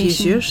 7-day meditation. Have you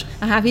used yours?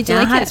 I have. You do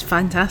like it? It's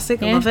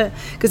fantastic. I love it,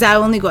 because I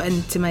only got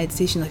into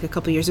meditation like a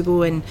couple of years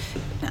ago, and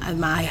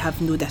I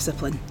have no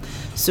discipline.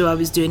 So I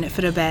was doing it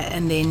for a bit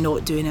and then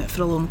not doing it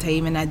for a long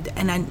time, and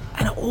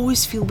I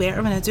always feel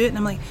better when I do it, and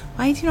I'm like,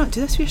 why do you not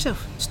do this for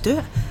yourself? Just do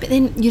it. But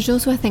then there's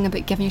also a thing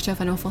about giving yourself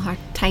an awful hard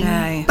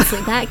time. It's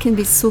like that can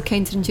be so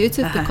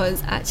counterintuitive,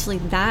 because actually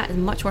that is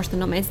much worse than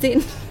not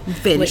meditating.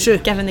 Very like true.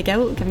 Giving the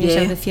guilt, giving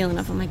yourself the feeling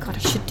of, oh my god, I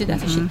should do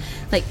this. I should,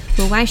 like,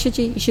 well, why should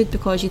you? You should,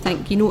 because you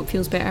think you know it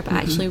feels better, but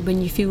actually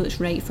when you feel it's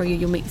right for you,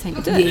 you'll make the time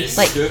to do it.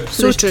 Like,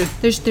 so true.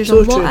 There's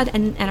so a lot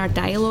in our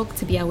dialogue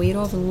to be aware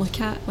of and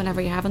look at whenever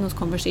you're having those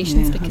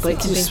conversations, because I'd like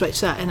to switch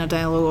that inner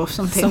dialogue off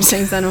sometimes.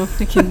 Sometimes I know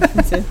I can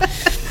too.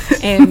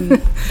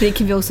 But it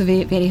can be also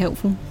very, very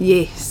helpful.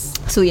 Yes.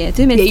 So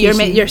do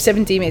meditation. Your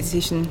 7-day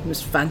meditation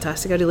was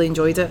fantastic. I really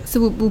enjoyed it.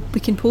 So we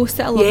can post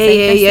it along.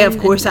 Of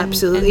course,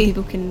 absolutely. And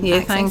people can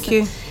thank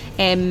you.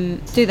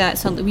 Do that.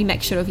 So a wee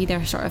mixture of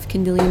either sort of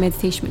Kundalini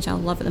meditation, which I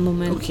love at the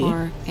moment,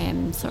 or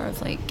sort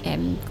of like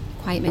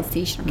quiet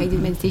meditation or guided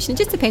meditation. It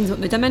just depends what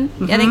mood I'm in.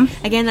 I think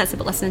again that's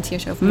about listening to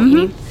yourself and what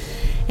you need.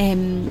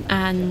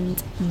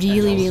 And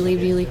really, really,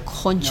 really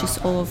conscious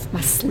of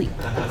my sleep.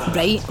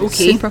 Right.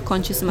 Okay. Super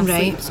conscious of my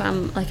sleep. So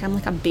I'm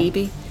like a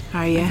baby.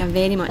 Are you? Like I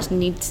very much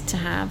need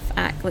to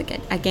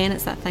again,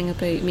 it's that thing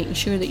about making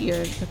sure that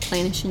you're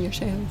replenishing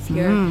yourself.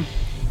 So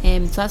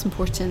that's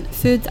important.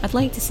 Food, I'd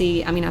like to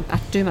say, I mean, I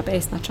do my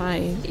best and I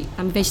try.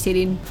 I'm a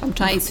vegetarian. I'm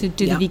trying to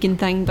do the vegan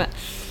thing, but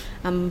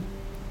I'm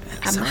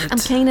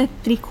kind of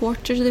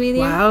 3/4 of the way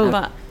there. Wow.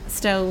 But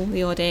still,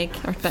 the odd egg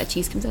or a bit of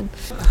cheese comes in.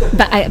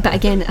 But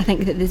again, I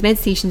think that the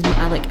meditations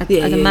are like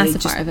a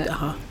massive part of it,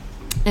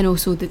 and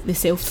also the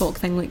self-talk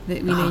thing, like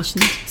that we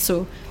mentioned.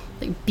 So,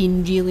 like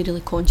being really,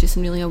 really conscious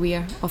and really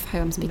aware of how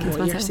I'm speaking to myself.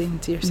 What you're saying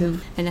to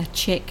yourself. And I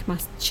check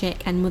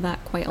in with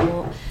that quite a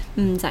lot.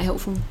 Is that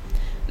helpful?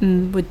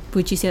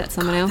 Would you say that to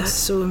someone else? That's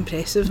so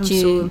impressive. I'm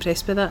so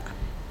impressed by that.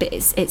 But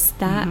it's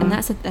that, and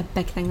that's a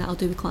big thing that I'll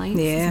do with clients.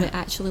 Yeah. Is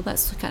actually,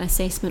 let's look at an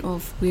assessment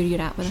of where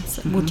you're at with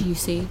this. Like, what do you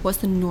say? What's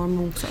the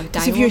normal sort of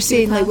dialogue? If you're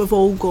saying like we've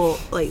all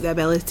got like the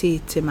ability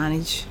to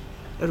manage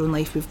our own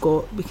life,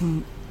 we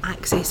can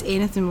access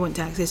anything we want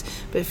to access.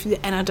 But if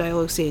the inner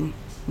dialogue saying,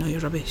 no,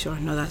 you're rubbish, or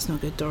no, that's not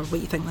good, or what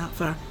you think that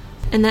for?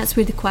 And that's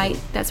where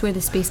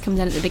the space comes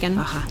in at the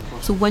beginning.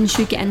 So once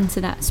you get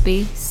into that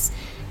space,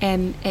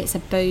 it's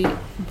about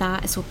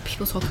that. So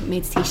people talk about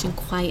meditation,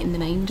 quiet in the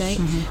mind, right?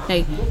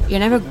 Now you're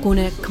never going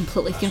to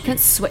completely, you can't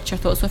switch your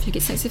thoughts off. You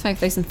get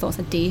 65,000 thoughts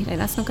a day, right?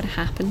 That's not going to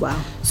happen.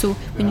 Wow. So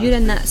when you're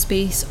in that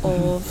space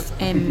of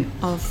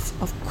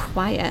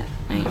quiet,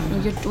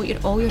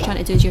 right? All you're trying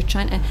to do is you're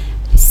trying to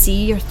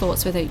see your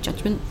thoughts without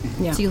judgment.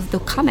 So they'll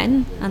come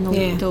in and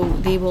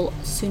they will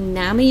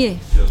tsunami you,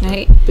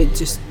 right? But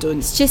just don't.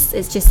 It's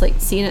just like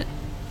seeing it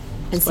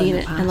and seeing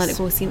it and let it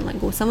go, seeing it, let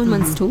it go. Someone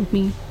once told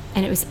me,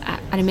 and it was,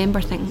 I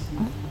remember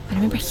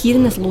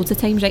hearing this loads of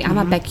times, right? I'm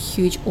a big,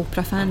 huge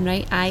Oprah fan,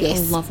 right? I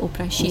love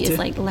Oprah. She is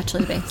like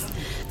literally the best.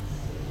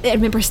 I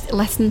remember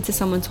listening to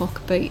someone talk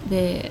about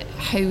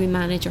how we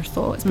manage our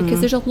thoughts,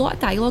 because there's a lot of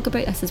dialogue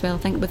about this as well, I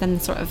think, within the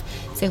sort of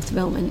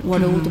self-development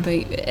world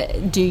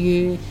about do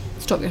you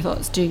stop your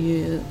thoughts, do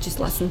you just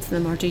listen to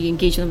them, or do you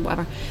engage with them,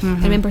 whatever.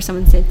 I remember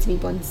someone said to me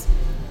once,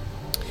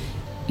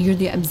 you're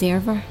the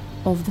observer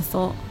of the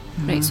thought.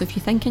 Right, so if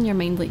you think in your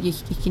mind, like you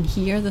can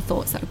hear the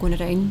thoughts that are going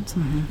around,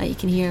 like you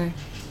can hear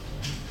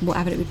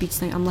whatever it would be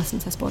just now. I'm listening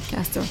to this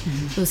podcast, or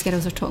those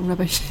girls are talking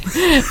rubbish,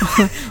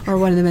 or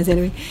one of them is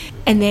anyway.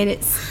 And then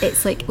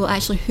it's like, well,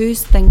 actually,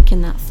 who's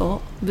thinking that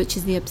thought? Which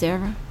is the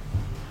observer,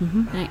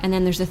 right? And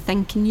then there's the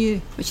thinking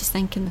you, which is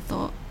thinking the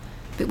thought.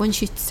 But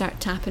once you start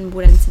tapping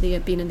more into the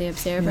being the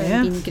observer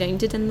and being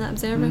grounded in that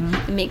observer,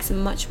 it makes it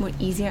much more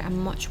easier and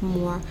much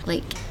more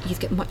like you've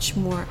got much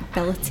more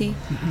ability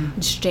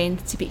and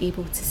strength to be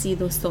able to see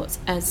those thoughts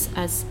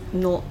as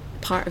not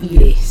part of you.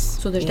 Yes.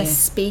 So there's this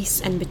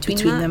space in between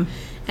them.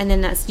 And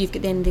then you've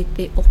got then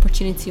the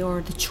opportunity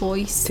or the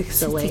choice to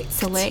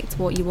select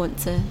what you want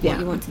to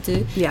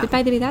do. Yeah. But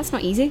by the way, that's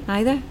not easy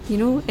either. You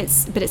know,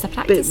 it's a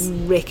practice.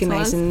 But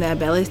recognising the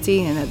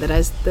ability and that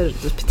there's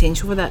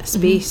potential for that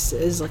space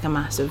is like a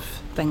massive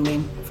thing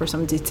then for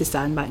somebody to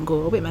stand back and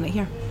go, oh wait a minute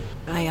here,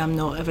 I am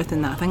not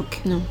everything that I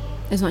think. No.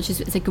 As much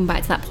as it's like going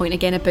back to that point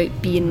again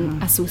about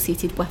being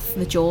associated with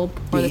the job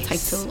or the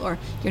title, or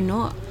you're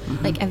not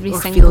like every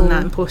or single feeling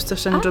that imposter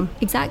syndrome.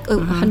 Exactly,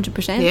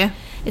 100%. Yeah.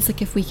 It's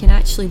like if we can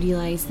actually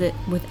realise that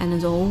within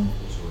us all,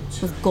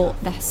 we've got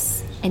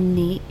this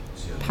innate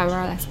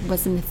power, this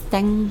wisdom, the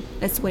thing.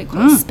 That's what you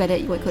call it,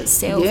 spirit. You want to call it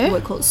self. You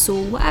want to call it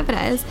soul. Whatever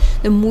it is,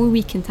 the more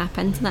we can tap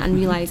into that and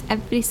realise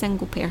every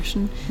single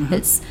person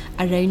that's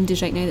around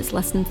us right now that's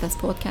listening to this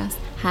podcast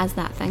has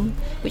that thing,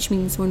 which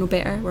means we're no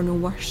better, we're no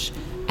worse.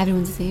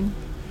 Everyone's the same.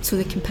 So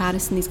the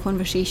comparison, these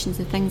conversations,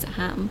 the things that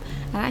happen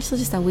are actually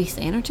just a waste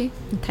of energy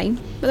and time,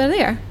 but they're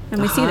there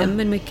and we see them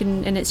and we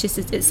can, and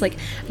it's like,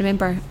 I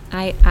remember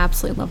I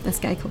absolutely love this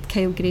guy called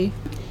Kyle Gray.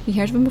 You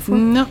heard of him before?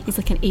 No. He's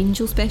like an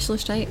angel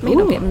specialist, right? Might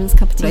not be everyone's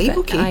cup of tea, right, but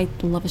okay. I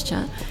love his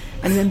chat.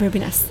 I remember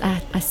being at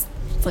it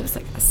was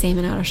like a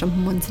seminar or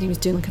something once, and he was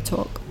doing like a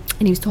talk,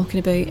 and he was talking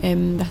about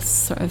this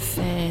sort of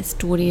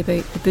story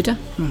about the Buddha,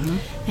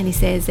 and he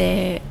says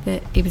that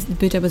the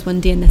Buddha was one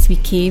day in this wee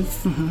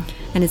cave,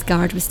 and his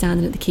guard was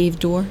standing at the cave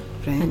door,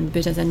 and the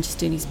Buddha's in just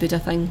doing his Buddha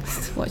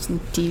things, watching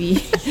TV,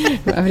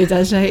 whatever he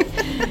does, right?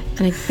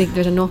 And I think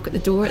there's a knock at the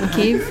door at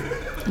the cave,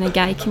 and a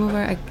guy came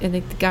over, and the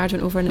guard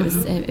went over, and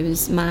it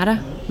was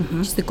Mara,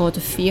 she's the god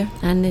of fear,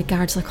 and the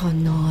guard's like, oh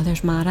no,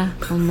 there's Mara,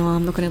 oh no,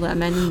 I'm not going to let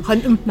him in.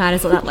 Hunt him.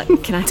 Mara's like that,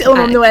 like, can I tell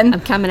him I'm not in?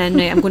 I'm coming in,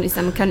 right, I'm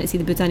coming to see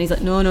the Buddha, and he's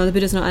like, no, the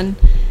Buddha's not in,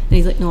 and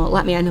he's like, no,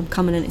 let me in, I'm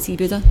coming in to see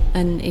Buddha,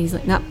 and he's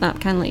like, nope,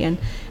 can't let you in,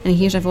 and he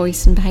hears a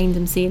voice from behind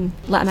him saying,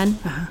 let him in,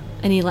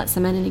 and he lets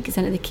him in, and he gets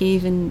into the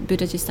cave, and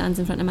Buddha just stands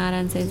in front of Mara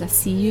and says, I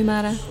see you,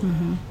 Mara,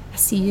 I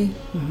see you,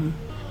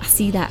 I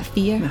see that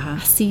fear, I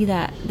see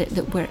that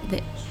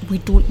we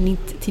don't need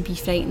to be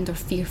frightened or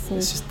fearful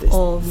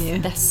of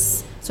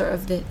this sort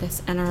of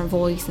this inner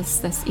voice,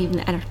 this even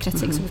the inner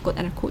critic. So we've got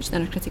the inner coach, the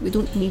inner critic. We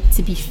don't need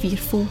to be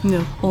fearful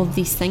of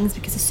these things,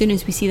 because as soon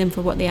as we see them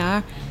for what they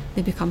are,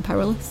 they become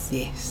powerless.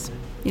 Yes.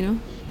 You know?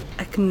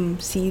 I can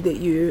see that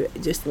you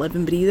just live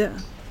and breathe it,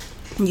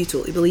 and you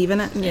totally believe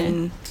in it,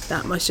 and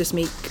that must just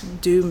make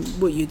do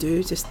what you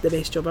do just the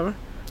best job ever.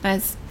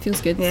 It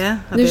feels good.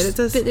 Yeah, I bet it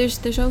does. But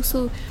there's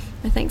also,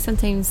 I think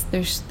sometimes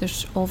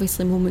there's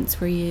obviously moments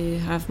where you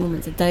have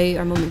moments of doubt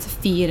or moments of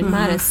fear, and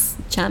Mara's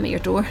chatting at your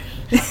door,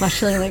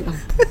 literally like,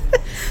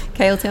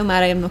 Kyle, tell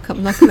Mara I'm not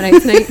coming out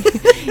tonight,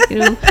 you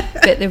know.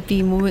 But there'll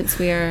be moments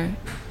where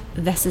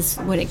this is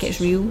when it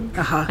gets real,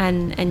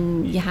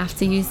 and you have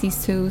to use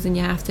these tools, and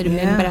you have to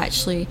remember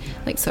actually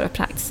like sort of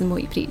practicing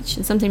what you preach.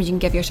 And sometimes you can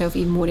give yourself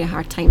even more of a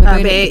hard time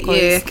about it,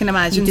 because I can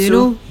imagine. You do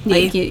know,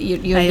 like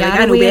you're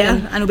I know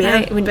better,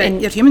 right,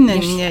 but you're human,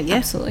 and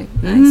absolutely.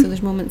 So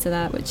there's moments of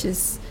that which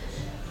is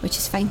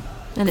fine,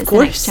 and it's the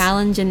next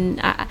challenge.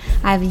 And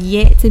I've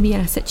yet to be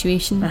in a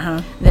situation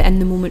that in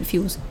the moment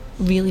feels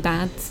really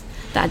bad,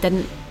 that I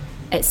didn't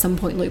at some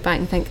point look back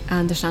and think, I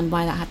understand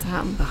why that had to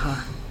happen.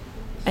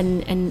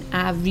 And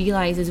I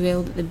realise as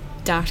well that the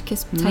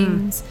darkest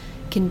times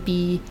can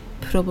be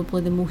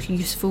probably the most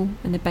useful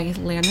and the biggest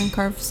learning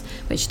curves,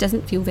 which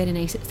doesn't feel very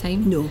nice at the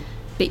time. No.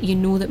 But you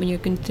know that when you're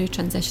going through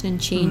transition and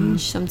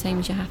change,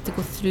 sometimes you have to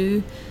go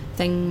through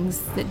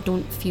things that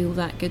don't feel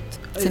that good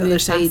to move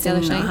past the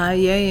other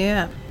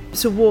side.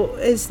 So what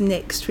is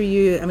next for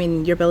you? I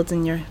mean, you're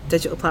building your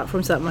digital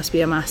platform, so that must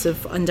be a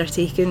massive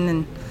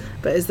undertaking,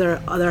 but is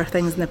there other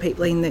things in the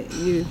pipeline that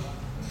you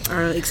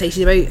are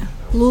excited about?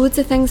 Loads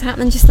of things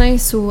happening just now.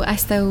 So I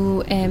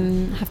still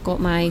have got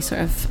my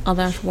sort of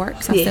other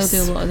works. I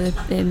still do a lot of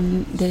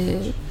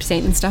the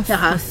presenting stuff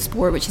with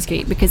sport, which is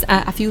great, because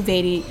I feel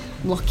very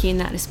lucky in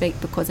that respect,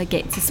 because I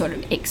get to sort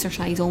of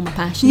exercise all my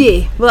passion.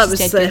 Yeah, well, that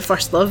was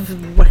first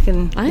love,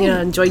 working,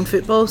 enjoying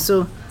football.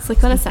 So it's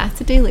like on a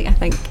Saturday, like I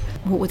think,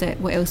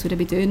 what else would I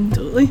be doing?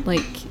 Totally.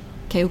 Like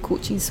Kyle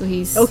coaches, so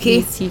he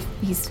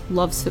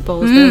loves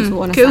football as well.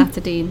 So on a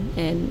Saturday,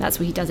 that's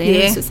what he does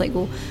anyway. So it's like,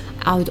 well,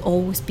 I would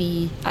always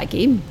be at a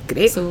game.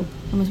 Great. So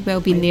I must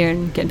well be there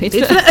and getting paid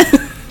for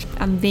it.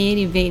 I'm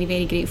very, very,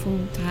 very grateful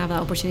to have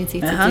that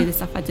opportunity to do the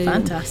stuff I do.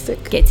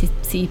 Fantastic. Get to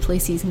see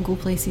places and go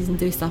places and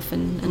do stuff.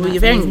 And well,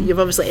 you've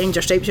obviously earned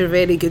your stripes. You're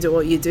very good at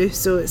what you do.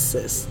 So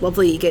it's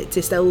lovely you get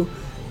to still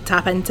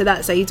tap into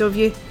that side of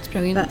you. It's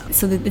brilliant.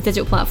 So the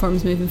digital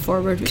platform's moving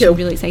forward, which I'm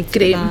really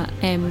excited about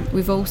that.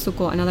 We've also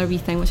got another wee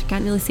thing which I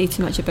can't really say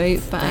too much about,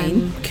 but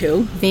I'm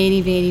very,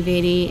 very,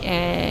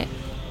 very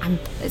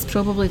it's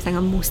probably the thing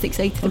I'm most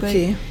excited about.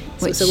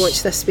 So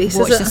watch this space.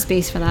 Watch this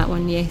space for that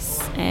one, yes.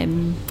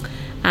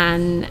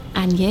 and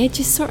yeah,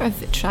 just sort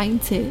of trying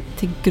to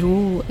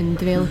grow and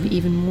develop it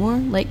even more.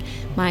 Like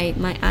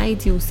my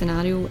ideal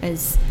scenario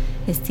is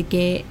to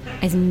get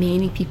as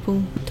many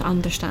people to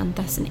understand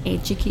this and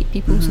educate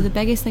people. So the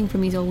biggest thing for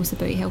me is always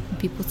about helping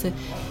people to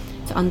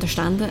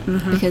understand it,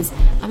 because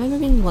I remember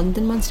being in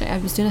London once, right? I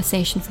was doing a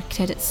session for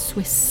Credit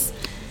Suisse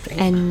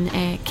in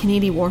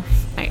Canary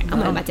Wharf. I'm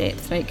not in my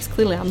depth, right, because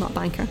clearly I'm not a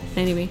banker.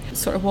 Anyway,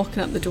 sort of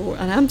walking up the door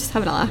and I'm just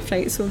having a laugh,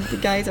 right? So the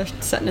guys are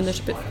sitting and there's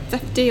about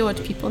 50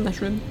 odd people in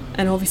this room,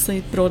 and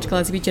obviously broad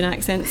Glaswegian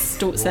accents,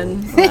 stoats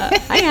in,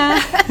 hiya,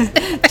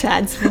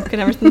 Chad smoke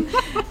and everything.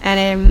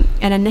 And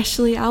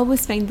initially I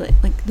always find that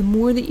like the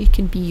more that you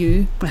can be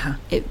you,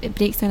 it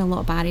breaks down a lot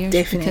of barriers.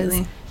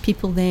 Definitely. Because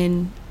people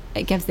then,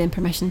 it gives them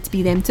permission to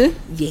be them too.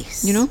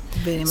 Yes, you know,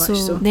 very much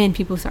so. Then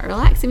people start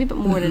relaxing a bit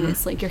more, and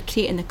it's like you're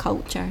creating the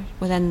culture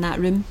within that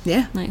room.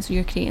 Yeah, like, so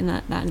you're creating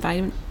that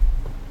environment.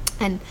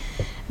 And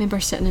I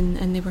remember sitting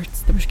and there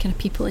was kind of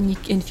people, and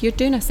if you're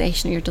doing a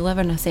session or you're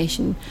delivering a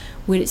session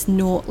where it's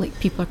not like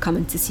people are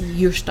coming to see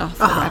your stuff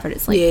or whatever,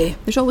 it's like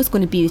there's always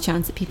going to be the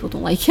chance that people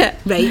don't like it,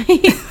 right?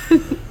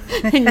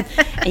 and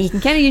you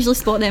can kind of usually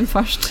spot them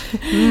first,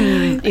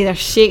 either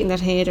shaking their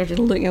head or just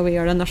looking away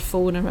or on their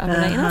phone or whatever.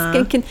 Right? And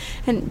that's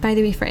and by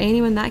the way, for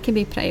anyone, that can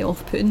be pretty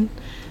off-putting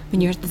when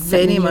you're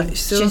very much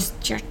so.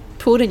 Just you're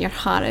pouring your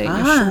heart out,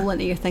 your soul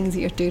into your things that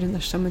you're doing, and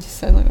there's someone just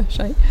sound like this,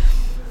 right?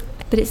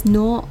 But it's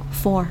not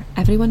for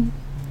everyone.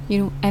 You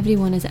know,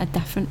 everyone is at a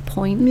different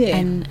point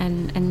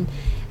and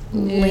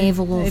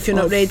level of. If you're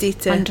not ready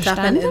to tap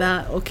into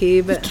that, okay,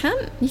 but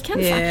you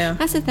can't.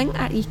 That's the thing.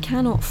 You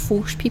cannot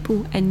force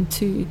people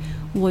into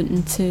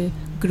wanting to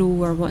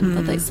grow or wanting.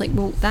 It's like,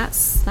 well,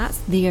 that's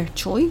their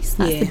choice.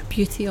 That's the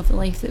beauty of the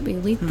life that we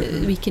lead.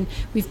 That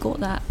we've got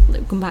that.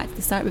 Like, going back to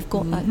the start, we've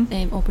got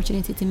that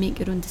opportunity to make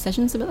your own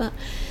decisions about that.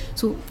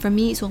 So for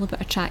me, it's all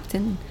about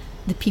attracting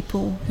the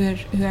people who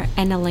are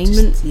in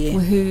alignment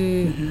with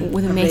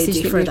the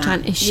message that we're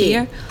trying to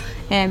share,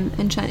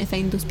 and trying to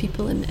find those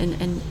people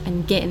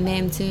and getting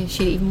them to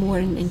share it even more,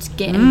 and just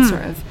getting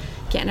sort of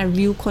getting a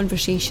real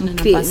conversation and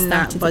creating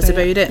that buzz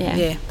about it.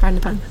 Yeah. Pardon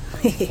the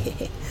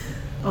pun.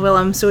 Oh, well,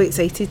 I'm so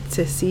excited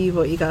to see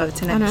what you got up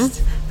to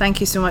next.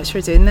 Thank you so much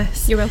for doing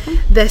this. You're welcome.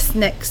 This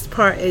next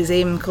part is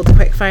called the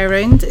quickfire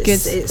round.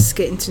 It's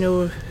getting to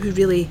know who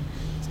really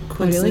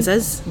Constance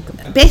is.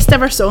 Best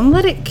ever song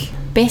lyric?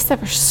 Best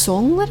ever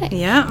song lyric?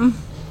 Yeah.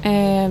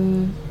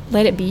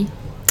 Let It Be.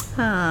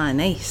 Ah,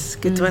 nice.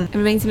 Good one. It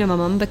reminds me of my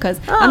mum, because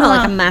I'm not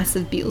like a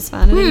massive Beatles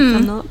fan,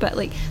 I'm not, but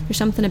like there's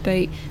something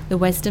about the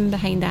wisdom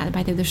behind that.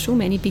 By the way, there's so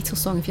many Beatles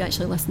songs, if you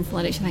actually listen to the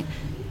lyrics, you think,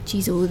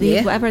 geez,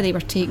 whatever they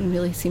were taking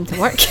really seemed to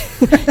work,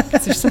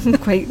 because there's something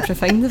quite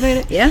profound about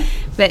it. Yeah.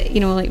 But, you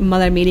know, like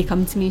Mother Mary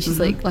come to me, she's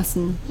like,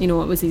 listen, you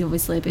know, it was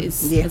obviously about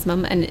his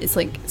mum, and it's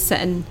like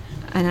sitting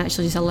and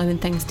actually just allowing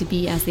things to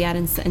be as they are,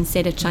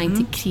 instead of trying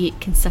to create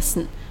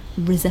consistent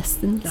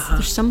resistance.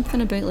 There's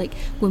something about like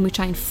when we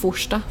try and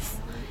force stuff,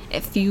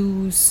 it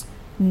feels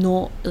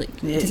not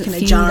like it doesn't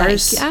feel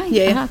jars.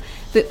 Like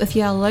but if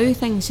you allow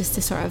things just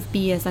to sort of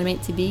be as they're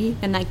meant to be,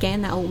 and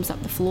again that opens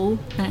up the flow,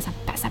 and it's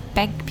a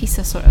big piece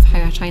of sort of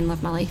how I try and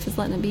live my life, is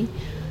letting it be,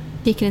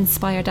 taking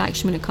inspired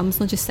action when it comes,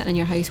 not just sitting in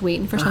your house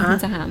waiting for something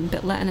to happen,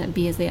 but letting it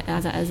be as it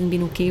is and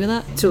being okay with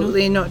that.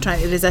 Totally, not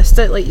trying to resist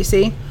it, like you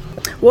say.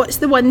 What's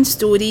the one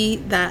story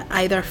that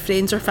either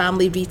friends or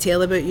family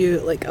retell about you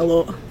like a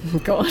lot? Oh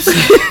gosh.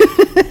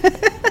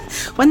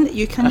 One that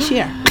you can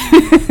share.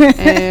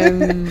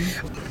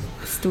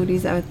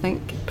 Stories, I would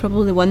think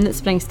probably the one that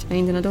springs to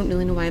mind, and I don't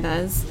really know why that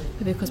is,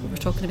 maybe because we were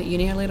talking about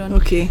uni earlier on.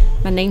 Okay.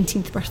 My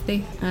 19th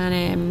birthday,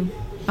 and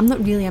I'm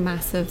not really a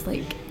massive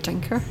like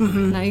drinker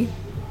now,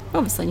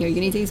 obviously in your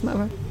uni days,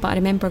 whatever, but I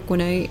remember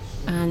going out,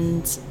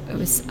 and it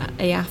was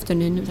a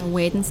afternoon, it was a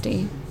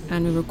Wednesday,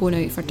 and we were going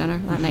out for dinner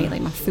that night,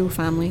 like my full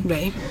family.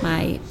 Right.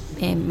 My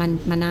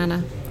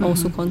nana,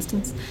 also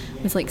Constance,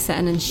 was like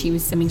sitting, and she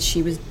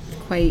was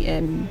quite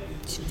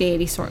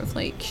very sort of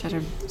like, she had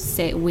her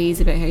set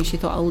ways about how she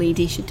thought a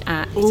lady should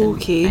act.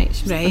 Okay. And,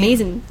 she was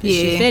amazing.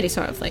 She was very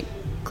sort of like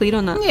clear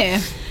on that.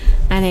 Yeah.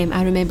 And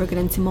I remember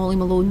going into Molly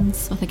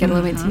Malone's with a girl I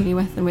went to uni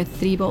with, and we had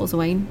 3 bottles of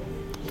wine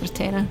for a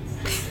tenner,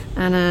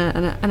 and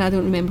I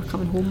don't remember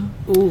coming home.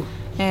 Oh.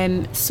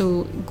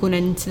 So going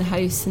into the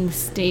house in the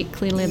state,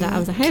 clearly that I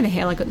was like, how the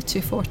hell I got the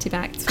 240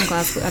 back from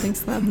Glasgow? I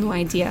have no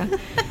idea.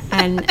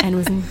 And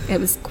it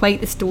was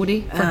quite the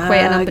story for quite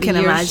a number of years.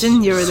 I can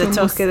imagine, you were the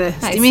talk of the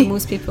steamy. So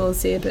most people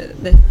say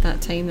about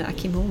that time that I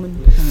came home,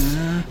 and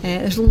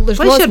there's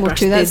lots more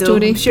to that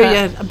story.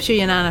 I'm sure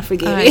your nana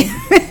forgave you.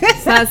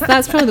 So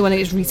that's probably the one that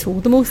gets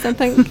retold the most, I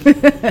think.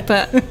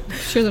 But I'm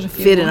sure there's a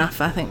few. Fair more.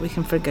 Enough, I think we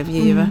can forgive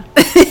you, Eva.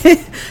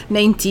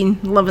 19,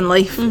 loving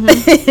life.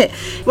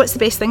 What's the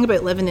best thing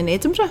about living in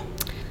Edinburgh?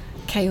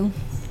 Kyle.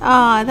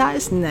 Ah, that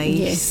is nice.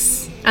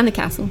 Yes. And the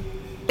castle.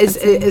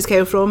 Is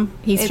Kyle from?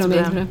 He's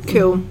Edinburgh. from Edinburgh.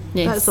 Cool.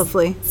 Yes. That's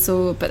lovely.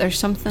 So, but there's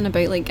something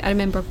about, like, I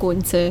remember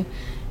going to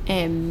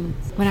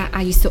when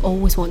I used to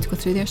always want to go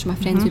through there, so my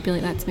friends would be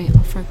like that to me, oh,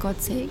 for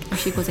God's sake, if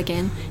she goes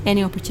again,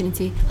 any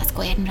opportunity, let's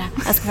go Edinburgh,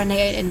 let's go for a night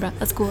out in Edinburgh,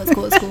 let's go. I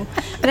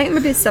think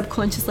maybe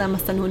subconsciously I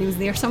must have known he was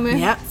there somewhere.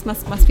 Yeah.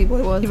 Must be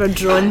what it was. You were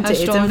drawn to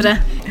Edinburgh.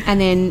 And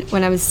then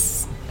when I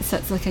was, so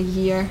it's like a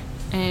year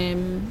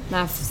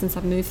since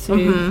I've moved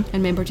through, I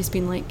remember just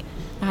being like,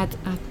 I had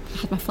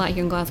my flat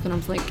here in Glasgow, and I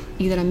was like,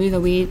 either I move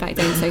away back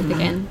down south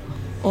again,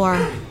 or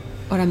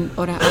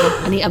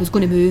I was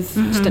going to move,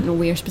 just didn't know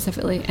where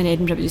specifically. And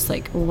Edinburgh was just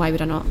like, well, why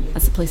would I not?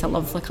 That's a place I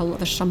love. Like,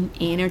 there's some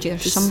energy,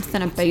 there's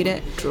something about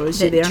it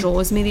that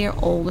draws me there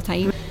all the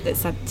time.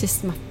 It's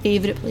just my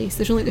favourite place.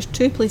 There's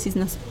two places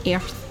in this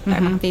earth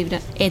that are my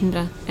favourite: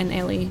 Edinburgh and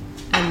LA,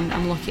 and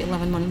I'm lucky to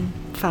live in one.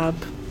 Fab.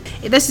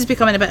 This is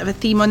becoming a bit of a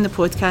theme on the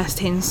podcast,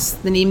 hence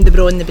the name The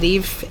Braw and the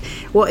Brave.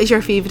 What is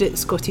your favourite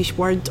Scottish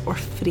word or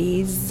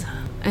phrase?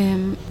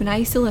 When I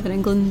used to live in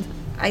England,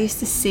 I used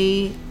to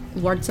say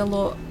words a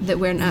lot that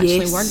weren't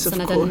actually words,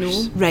 and I didn't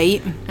know.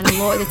 Right. And a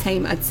lot of the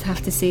time I'd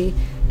have to say,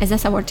 is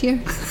this a word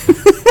here?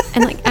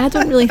 And like, I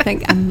don't really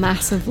think I'm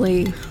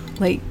massively,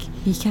 like,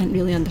 you can't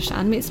really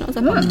understand me. It's not as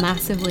if I'm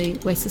massively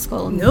West of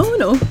Scotland.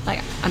 No.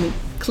 Like, I mean,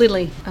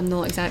 clearly I'm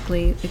not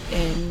exactly,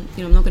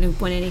 I'm not going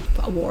to win any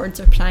awards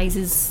or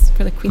prizes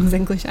for the Queen's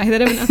English either, I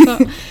wouldn't have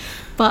thought.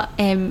 But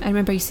I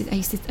remember I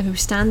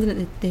was standing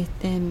at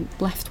the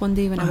lift one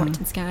day when I worked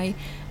in Sky,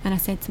 and I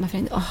said to my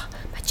friend, oh,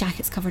 my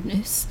jacket's covered in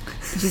oos.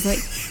 And she's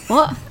like,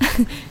 what?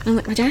 And I'm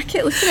like, my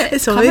jacket, look at it,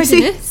 it's covered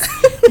in oos.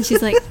 And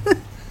she's like,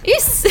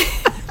 oos?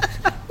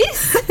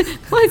 Oos?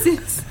 What is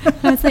this?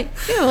 And I was like,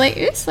 like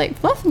oos, like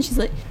fluff. And she's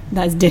like,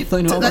 that's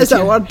definitely not that's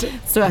a word.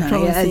 So I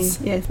probably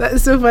say, yes.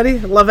 That's so funny,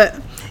 love it.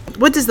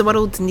 What does the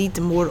world need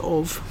more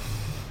of?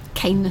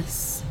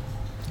 Kindness.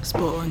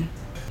 Spot on.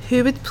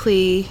 Who would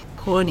play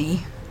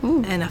Connie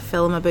in a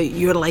film about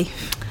your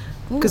life?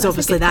 Because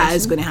obviously that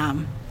is going to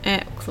happen.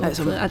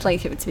 I'd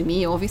like it to be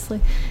me, obviously.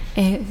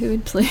 Who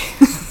would play?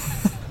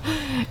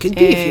 Could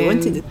be if you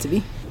wanted it to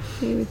be.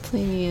 Who would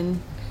play me,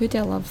 and who do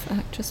I love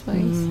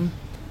actress-wise?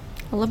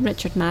 I love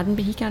Richard Madden,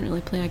 but he can't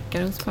really play a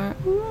girl's part.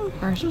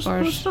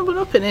 There's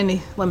not putting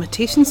any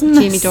limitations in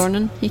this. Jamie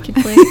Dornan, he could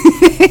play.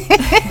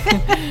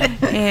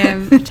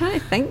 I'm trying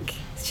to think.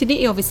 She'd need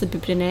to obviously be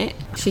brunette.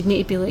 She'd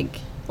need to be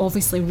like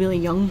obviously really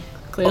young,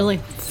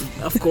 clearly.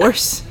 Of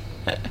course.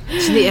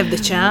 She'd need to have the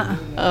chat.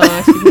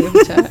 Oh, she'd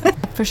need to have the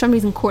chat. For some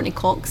reason, Courtney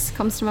Cox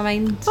comes to my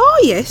mind. Oh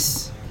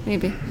yes.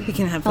 Maybe we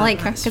can have that. I like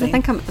her because I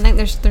think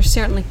there's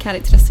certainly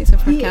characteristics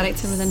of her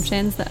character within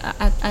Friends that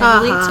I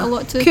relate a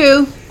lot to.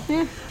 Cool.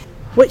 Yeah.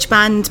 Which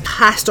band,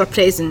 past or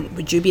present,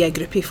 would you be a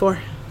groupie for?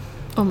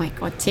 Oh my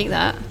God, take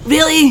that.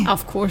 Really?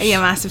 Of course. Are you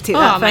a massive take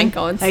that thing?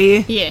 Oh my God. Are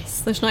you?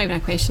 Yes, there's not even a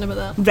question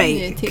about that. Right,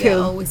 yeah, take cool.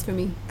 that always for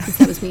me, because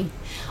that was me.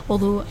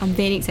 Although I'm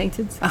very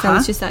excited. I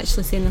was just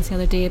actually saying this the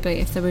other day about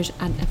if there was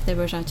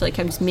actually, like,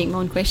 I'm just making my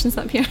own questions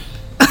up here.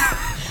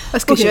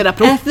 That's because you're a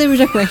pro. If there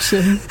was a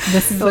question,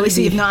 this is at least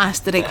you've not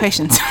asked the right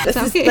questions.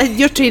 Okay.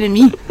 You're training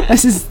me.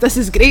 This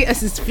is great.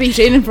 This is free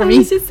training for me. I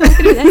was just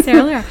talking about this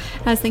earlier.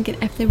 I was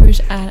thinking if there was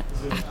a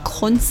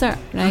concert,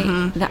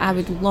 right, that I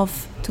would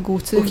love to go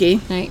to,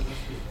 right,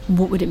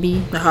 what would it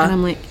be? And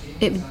I'm like,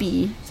 it would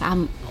be, so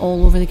I'm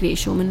all over The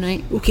Greatest Showman,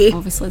 right? Okay.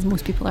 Obviously, as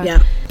most people are.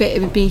 Yeah. But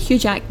it would be Hugh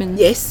Jackman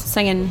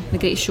singing The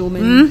Greatest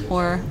Showman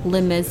or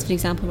Les Mis, for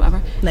example,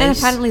 whatever. Nice. And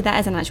apparently that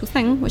is an actual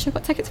thing, which I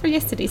got tickets for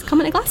yesterday. He's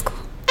coming to Glasgow.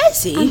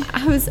 Is he? And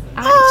I was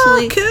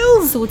actually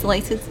cool. so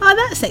delighted. Oh,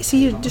 that's nice. So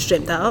you just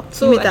dreamt that up.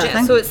 So you made that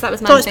thing. So that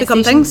was my thoughts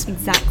become things.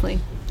 Exactly.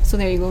 So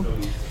there you go.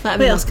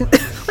 What else can,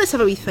 let's have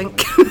a wee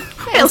think.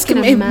 What else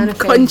can we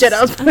conjure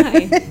up?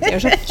 Aye,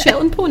 there's a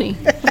Shetland pony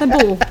with a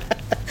bow.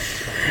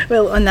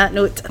 Well, on that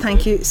note,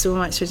 thank you so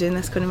much for doing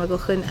this, Connie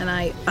McLaughlin, and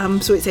I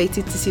am so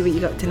excited to see what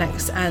you got up to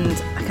next, and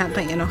I can't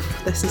thank you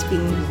enough. This has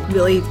been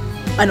really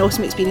an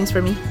awesome experience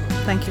for me.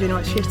 Thank you very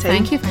much for your time.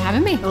 Thank you for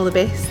having me. All the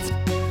best.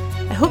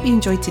 I hope you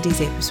enjoyed today's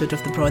episode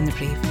of The Braw and the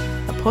Brave,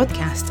 a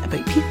podcast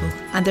about people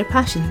and their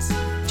passions.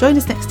 Join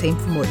us next time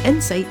for more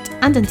insight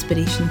and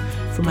inspiration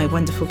from my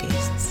wonderful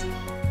guests.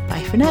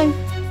 Bye for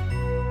now.